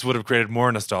 this would have created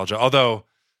more nostalgia. Although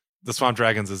the Swamp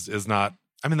Dragons is not,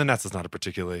 I mean, the Nets is not a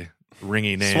particularly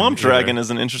ringy name. Swamp Dragon is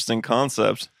an interesting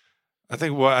concept. I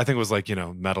think it was like,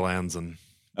 Meadowlands and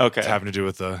it's having to do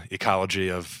with the ecology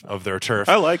of their turf.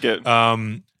 I like it.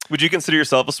 Would you consider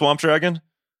yourself a Swamp Dragon?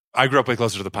 I grew up way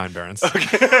closer to the Pine Barrens.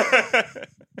 Okay.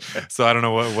 So I don't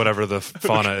know whatever the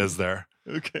fauna is there.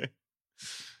 Okay.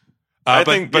 But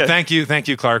thank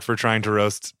you, Clark, for trying to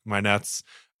roast my Nets.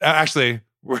 Actually,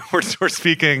 we're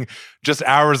speaking just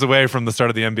hours away from the start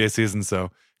of the NBA season,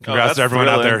 so congrats to everyone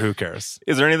out there who cares.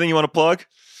 Is there anything you want to plug?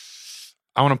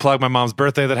 I want to plug my mom's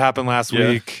birthday that happened last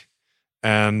week,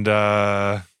 and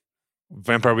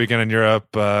Vampire Weekend in Europe,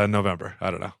 November.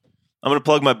 I don't know. I'm going to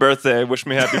plug my birthday. Wish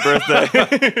me happy birthday.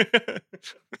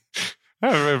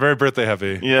 Very birthday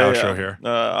heavy outro here.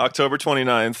 October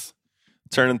 29th,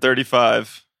 turning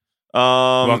 35.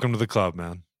 Welcome to the club,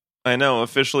 man. I know,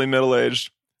 officially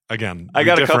middle-aged. Again, I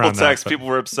got a couple texts. People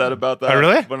were upset about that. Oh,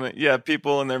 really?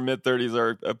 People in their mid-30s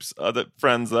are other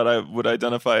friends that I would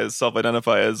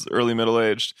self-identify as early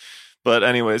middle-aged. But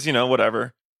anyways,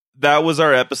 whatever. That was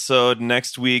our episode.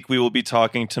 Next week, we will be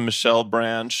talking to Michelle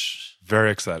Branch. Very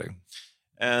exciting.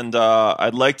 And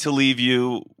we'd like to leave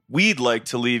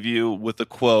you with a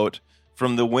quote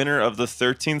from the winner of the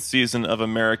 13th season of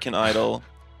American Idol,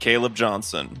 Caleb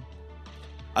Johnson.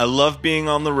 I love being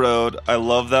on the road. I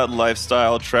love that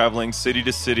lifestyle, traveling city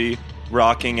to city,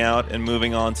 rocking out, and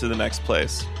moving on to the next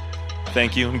place.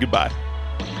 Thank you and goodbye.